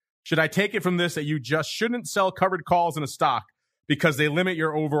stock. Should I take it from this that you just shouldn't sell covered calls in a stock because they limit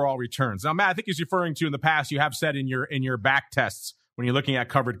your overall returns? Now, Matt, I think he's referring to in the past, you have said in your back tests when you're looking at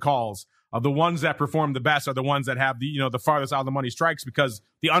covered calls, the ones that perform the best are the ones that have the farthest out of the money strikes because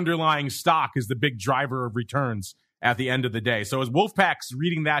the underlying stock is the big driver of returns at the end of the day. So is Wolfpack's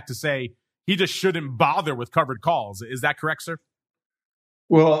reading that to say he just shouldn't bother with covered calls? Is that correct, sir?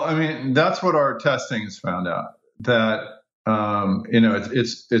 Well, I mean, that's what our testing has found out, that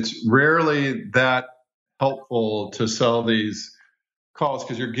it's rarely that helpful to sell these calls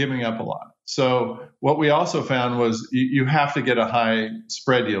because you're giving up a lot. So what we also found was you have to get a high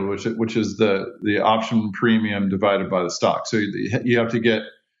spread yield, which is the option premium divided by the stock. So you have to get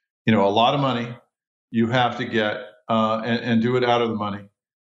a lot of money. You have to get and do it out of the money.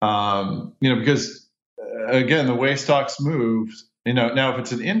 Because again, the way stocks move, now if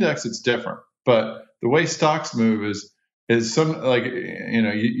it's an index, it's different. But the way stocks move is some, like,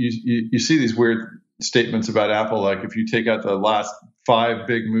 you see these weird statements about Apple, like if you take out the last 5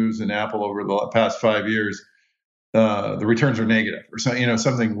 big moves in Apple over the past 5 years, the returns are negative, or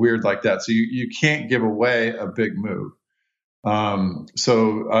something weird like that. So you can't give away a big move. I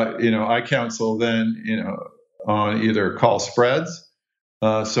counsel then on either call spreads.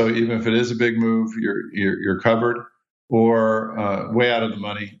 So even if it is a big move, you're covered, or way out of the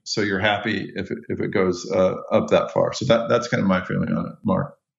money, so you're happy if it goes up that far. So that's kind of my feeling on it,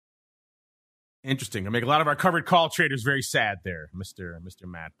 Mark. Interesting. I make a lot of our covered call traders very sad there, Mr.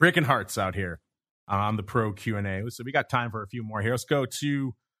 Matt. Breaking hearts out here on the Pro Q&A. So we got time for a few more here. Let's go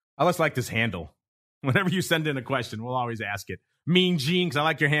to, let's like this handle. Whenever you send in a question, we'll always ask it. Mean Gene, because I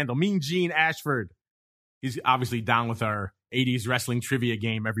like your handle. Mean Gene Ashford. He's obviously down with our 80s wrestling trivia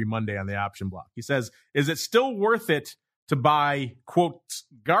game every Monday on the option block. He says, is it still worth it to buy, quote,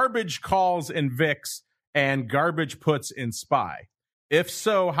 garbage calls in VIX and garbage puts in SPY? If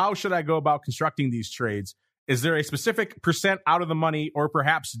so, how should I go about constructing these trades? Is there a specific percent out of the money or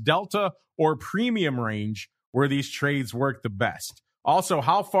perhaps delta or premium range where these trades work the best? Also,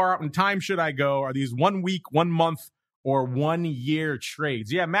 how far out in time should I go? Are these 1 week, 1 month, or 1 year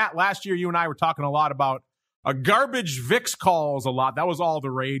trades? Yeah, Matt, last year you and I were talking a lot about garbage VIX calls a lot. That was all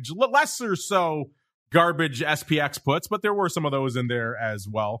the rage. Lesser so garbage SPX puts, but there were some of those in there as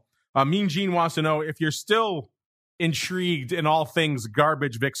well. Mean Gene wants to know if you're still intrigued in all things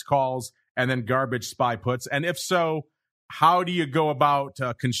garbage VIX calls and then garbage SPY puts, and if so, how do you go about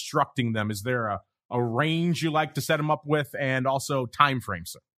constructing them? Is there a range you like to set them up with, and also time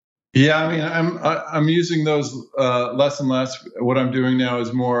frames? Yeah, I mean, I'm using those less and less. What I'm doing now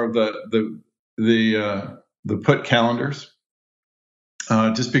is more of the put calendars,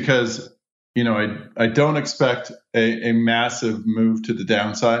 just because I don't expect a massive move to the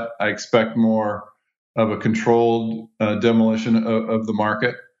downside. I expect more of a controlled demolition of the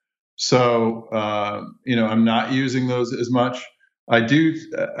market. So I'm not using those as much. I do.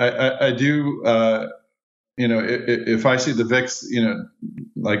 If I see the VIX,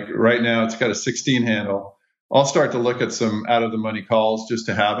 like right now, it's got a 16 handle. I'll start to look at some out of the money calls just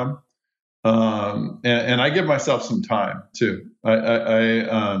to have them. And I give myself some time too.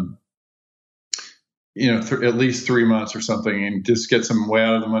 At least 3 months or something, and just get some way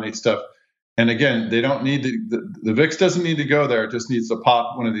out of the money stuff. And again, they don't need to, the VIX doesn't need to go there. It just needs to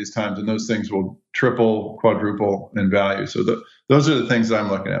pop one of these times, and those things will triple, quadruple in value. So those are the things that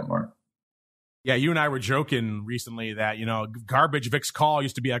I'm looking at, Mark. Yeah, you and I were joking recently that, garbage VIX call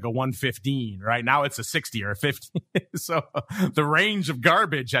used to be like a 115, right? Now it's a 60 or a 50. So the range of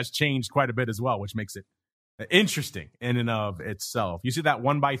garbage has changed quite a bit as well, which makes it interesting in and of itself. You see that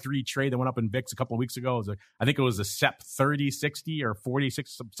 1x3 trade that went up in VIX a couple of weeks ago? I think it was a SEP 30-60 or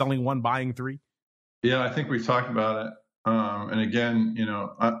 46, selling 1, buying 3. Yeah, I think we talked about it. And again,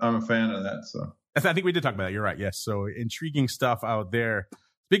 I'm a fan of that. So I think we did talk about that. You're right. Yes. So intriguing stuff out there.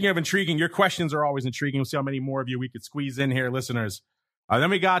 Speaking of intriguing, your questions are always intriguing. We'll see how many more of you we could squeeze in here, listeners. Then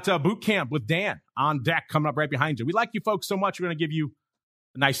we got Boot Camp with Dan on deck coming up right behind you. We like you folks so much. We're going to give you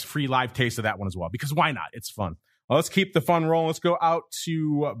a nice free live taste of that one as well, because why not? It's fun. Well, let's keep the fun rolling. Let's go out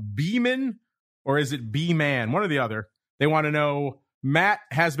to Beeman, or is it B-Man? One or the other. They want to know, Matt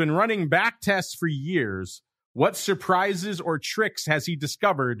has been running back tests for years. What surprises or tricks has he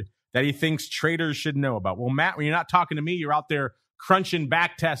discovered that he thinks traders should know about? Well, Matt, when you're not talking to me, you're out there crunching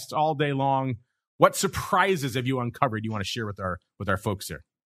back tests all day long. What surprises have you uncovered you want to share with our folks here?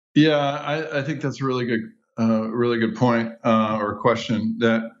 Yeah, I think that's a really good point or question.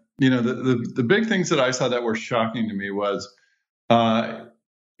 That, the big things that I saw that were shocking to me was,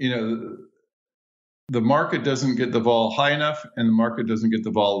 the market doesn't get the vol high enough and the market doesn't get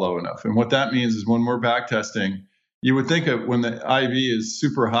the vol low enough. And what that means is when we're back testing, you would think of when the IV is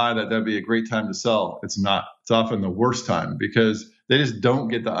super high, that'd be a great time to sell. It's not. It's often the worst time because they just don't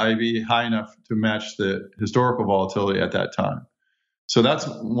get the IV high enough to match the historical volatility at that time. So that's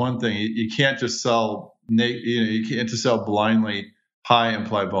one thing. You can't just sell. You can't just sell blindly high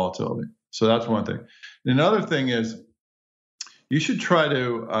implied volatility. So that's one thing. Another thing is you should try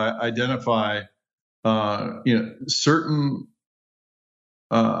to identify certain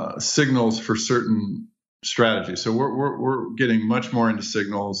signals for certain strategies. So we're getting much more into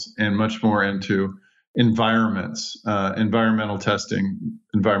signals and much more into environments, environmental testing,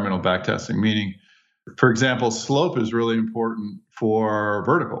 environmental back testing, meaning, for example, slope is really important for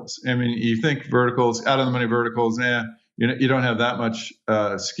verticals. I mean, you think verticals, out of the money verticals, you don't have that much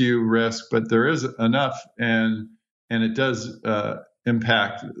skew risk, but there is enough, and it does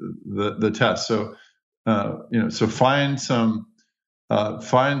impact the test. So, so find some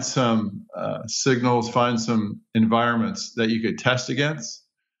signals, find some environments that you could test against.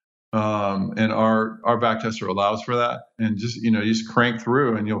 And our back tester allows for that, and just crank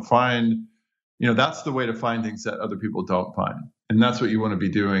through and you'll find, that's the way to find things that other people don't find. And that's what you want to be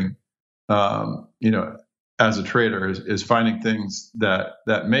doing, as a trader is finding things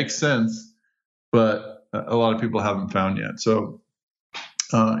that make sense, but a lot of people haven't found yet. So,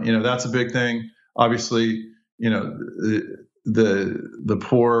 that's a big thing. Obviously, the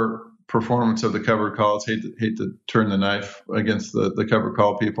poor performance of the covered calls, hate to turn the knife against the covered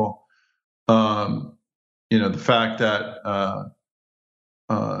call people. The fact that,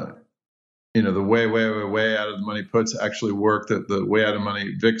 the way out of the money puts actually work, that the way out of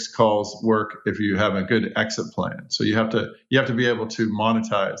money VIX calls work if you have a good exit plan. So you have to be able to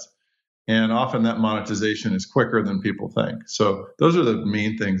monetize, and often that monetization is quicker than people think. So those are the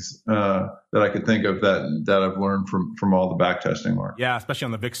main things that I could think of that I've learned from all the back testing work. Yeah, especially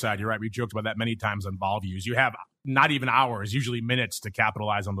on the VIX side. You're right. We've joked about that many times on vol views. You have not even hours, usually minutes, to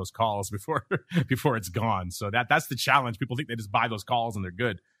capitalize on those calls before it's gone. So that's the challenge. People think they just buy those calls and they're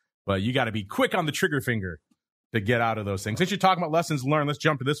good, but you got to be quick on the trigger finger to get out of those things. Since you're talking about lessons learned, let's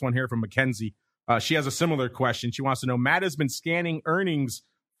jump to this one here from Mackenzie. She has a similar question. She wants to know, Matt has been scanning earnings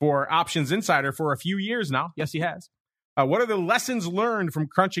for Options Insider for a few years now. Yes, he has. What are the lessons learned from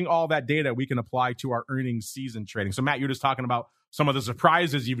crunching all that data we can apply to our earnings season trading? So, Matt, you're just talking about some of the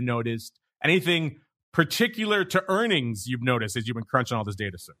surprises you've noticed. Anything particular to earnings you've noticed as you've been crunching all this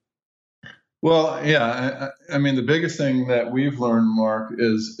data, sir? Well, yeah. I mean, the biggest thing that we've learned, Mark,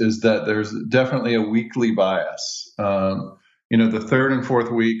 is that there's definitely a weekly bias. The third and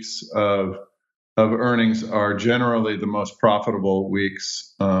fourth weeks of earnings are generally the most profitable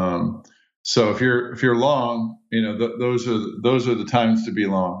weeks. So if you're long, those are the times to be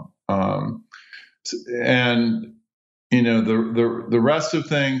long. And the rest of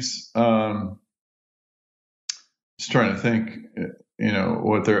things, just trying to think,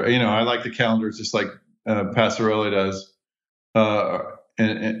 what they're, I like the calendars just like Passarelli does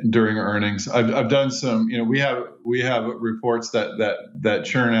and during earnings. I've done some, we have reports that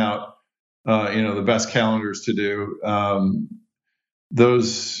churn out the best calendars to do.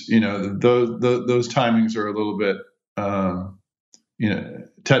 Those timings are a little bit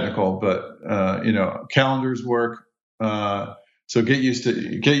technical, but calendars work. So get used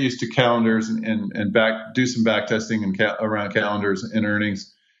to calendars and do some back testing and around calendars and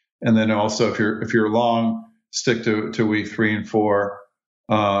earnings. And then also if you're long, stick to week 3 and 4.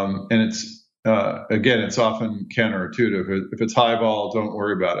 And it's it's often counterintuitive. If it's high vol, don't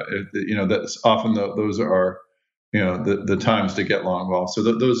worry about it. That's often those are the times to get long vol. So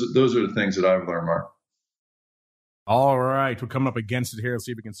those are the things that I've learned, Mark. All right, we're coming up against it here. Let's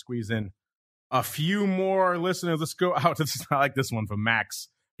see if we can squeeze in a few more listeners. Let's go out. I like this one from Max.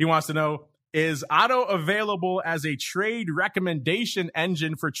 He wants to know, is Auto available as a trade recommendation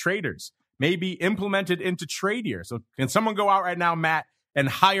engine for traders? maybe implemented into Tradier. So can someone go out right now, Matt, and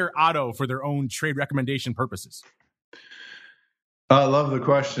hire Otto for their own trade recommendation purposes? I love the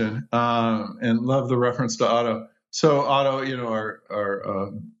question and love the reference to Otto. So Otto,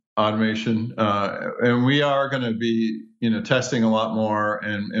 our automation, and we are going to be, testing a lot more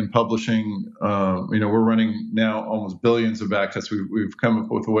and publishing. We're running now almost billions of backtests. We've come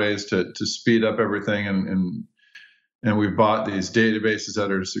up with ways to speed up everything, and we've bought these databases that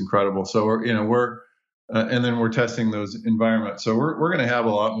are just incredible. So we're and then we're testing those environments. So we're going to have a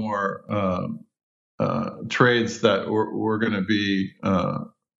lot more trades that we're going to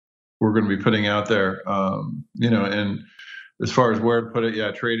be putting out there. And as far as where to put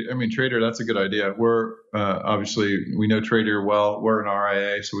it, Trader, that's a good idea. We're obviously, we know Trader well. We're an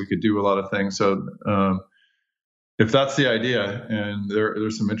RIA, so we could do a lot of things. So if that's the idea and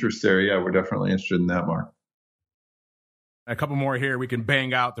there's some interest there, yeah, we're definitely interested in that, Mark. A couple more here we can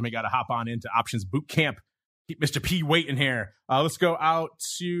bang out. Then we got to hop on into Options Boot Camp. Keep Mr. P waiting here. Let's go out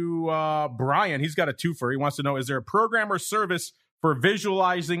to Brian. He's got a twofer. He wants to know, is there a program or service for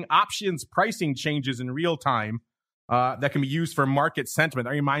visualizing options pricing changes in real time that can be used for market sentiment?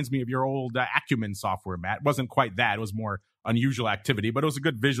 That reminds me of your old Acumen software, Matt. It wasn't quite that. It was more unusual activity, but it was a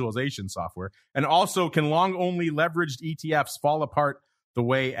good visualization software. And also, can long-only leveraged ETFs fall apart the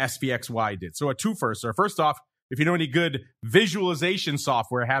way SPXY did? So a twofer, sir. First off, if you know any good visualization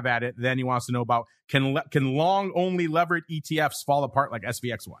software, have at it. Then he wants to know about, can long-only levered ETFs fall apart like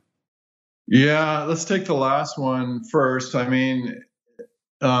SPXY? Yeah, let's take the last one first. I mean,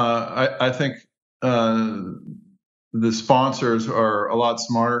 I think the sponsors are a lot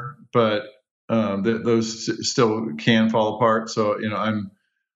smarter, but those still can fall apart. So, I'm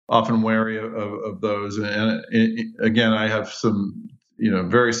often wary of those. And again, I have some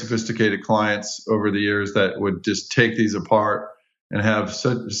very sophisticated clients over the years that would just take these apart and have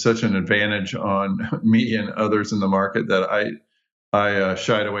such an advantage on me and others in the market that I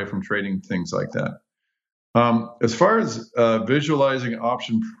shied away from trading things like that. As far as visualizing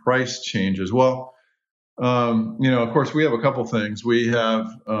option price changes, well, of course, we have a couple things. We have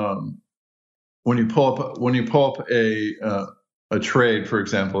when you pull up a trade, for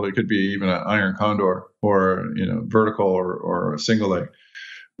example, it could be even an iron condor or vertical or a single leg.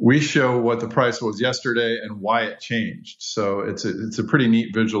 We show what the price was yesterday and why it changed. So it's a pretty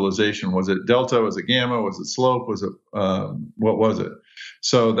neat visualization. Was it delta? Was it gamma? Was it slope? Was it what was it?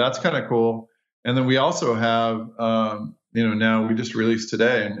 So that's kind of cool. And then we also have now we just released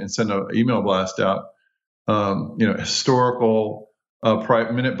today and send an email blast out. Historical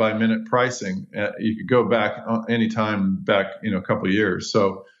minute by minute pricing. You could go back anytime back, a couple of years.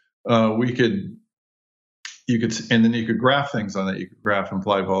 So and then you could graph things on that. You could graph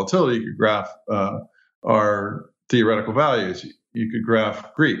implied volatility. You could graph our theoretical values. You could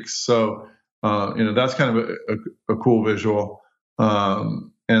graph Greeks. So that's kind of a cool visual.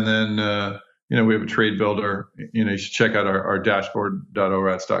 And then we have a trade builder. You should check out our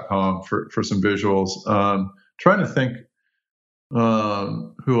dashboard.orats.com for some visuals. Trying to think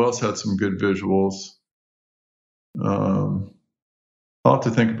who else had some good visuals. I'll have to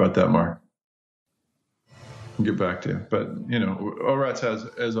think about that, Mark. I'll get back to you. But, ORATS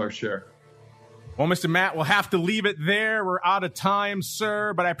has our share. Well, Mr. Matt, we'll have to leave it there. We're out of time,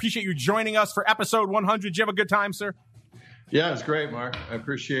 sir. But I appreciate you joining us for episode 100. Did you have a good time, sir? Yeah, it's great, Mark. I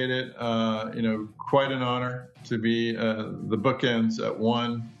appreciate it. Quite an honor to be the bookends at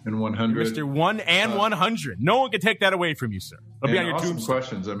 1 and 100. Mr. 1 and 100. No one can take that away from you, sir. It'll be on your awesome tombstone.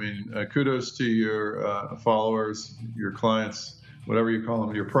 Questions. I mean, kudos to your followers, your clients, whatever you call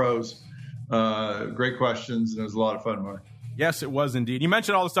them, your pros. Great questions, and it was a lot of fun, Mark. Yes, it was indeed. You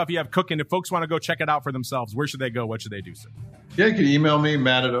mentioned all the stuff you have cooking. If folks want to go check it out for themselves, where should they go? What should they do, sir? Yeah, you can email me,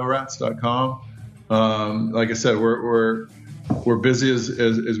 matt@orats.com. Like I said, we're busy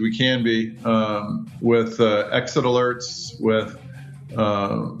as we can be with exit alerts, with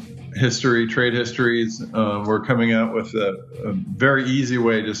trade histories. We're coming out with a very easy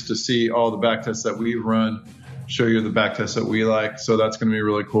way just to see all the backtests that we run, show you the backtests that we like. So that's going to be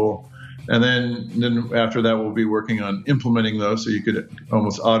really cool. And then after that, we'll be working on implementing those so you could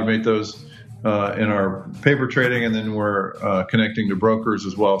almost automate those in our paper trading. And then we're connecting to brokers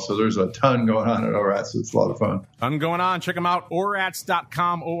as well. So there's a ton going on at ORATS. It's a lot of fun. Ton going on. Check them out.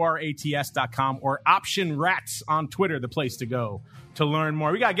 ORATS.com, ORATS.com, or Option Rats on Twitter, the place to go to learn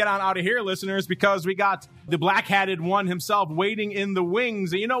more. We got to get on out of here, listeners, because we got the black-hatted one himself waiting in the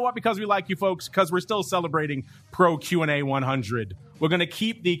wings. And you know what? Because we like you folks, because we're still celebrating Pro Q&A 100. We're going to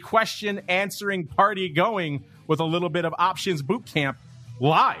keep the question-answering party going with a little bit of Options Boot Camp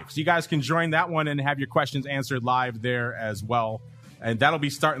live. So you guys can join that one and have your questions answered live there as well. And that'll be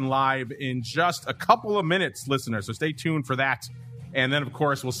starting live in just a couple of minutes, listeners. So stay tuned for that. And then, of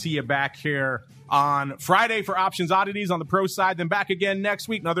course, we'll see you back here on Friday for Options Oddities on the pro side. Then back again next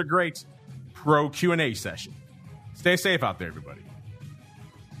week, another great pro Q&A session. Stay safe out there, everybody.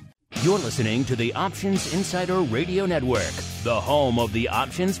 You're listening to the Options Insider Radio Network, the home of the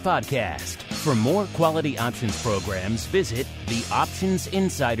Options Podcast. For more quality options programs, visit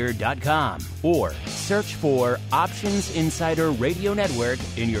theoptionsinsider.com or search for Options Insider Radio Network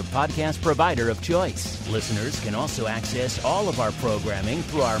in your podcast provider of choice. Listeners can also access all of our programming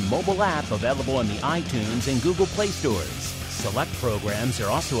through our mobile app available in the iTunes and Google Play stores. Select programs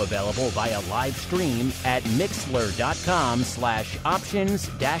are also available via live stream at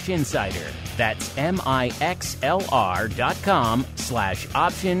mixlr.com/options-insider. That's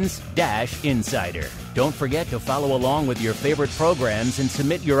mixlr.com/options-insider. Don't forget to follow along with your favorite programs and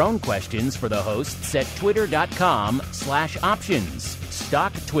submit your own questions for the hosts at twitter.com/options,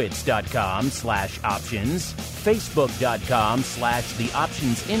 stocktwits.com/options,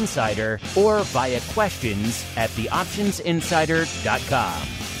 facebook.com/theoptionsinsider, or via questions at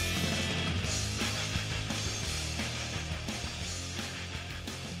theoptionsinsider.com.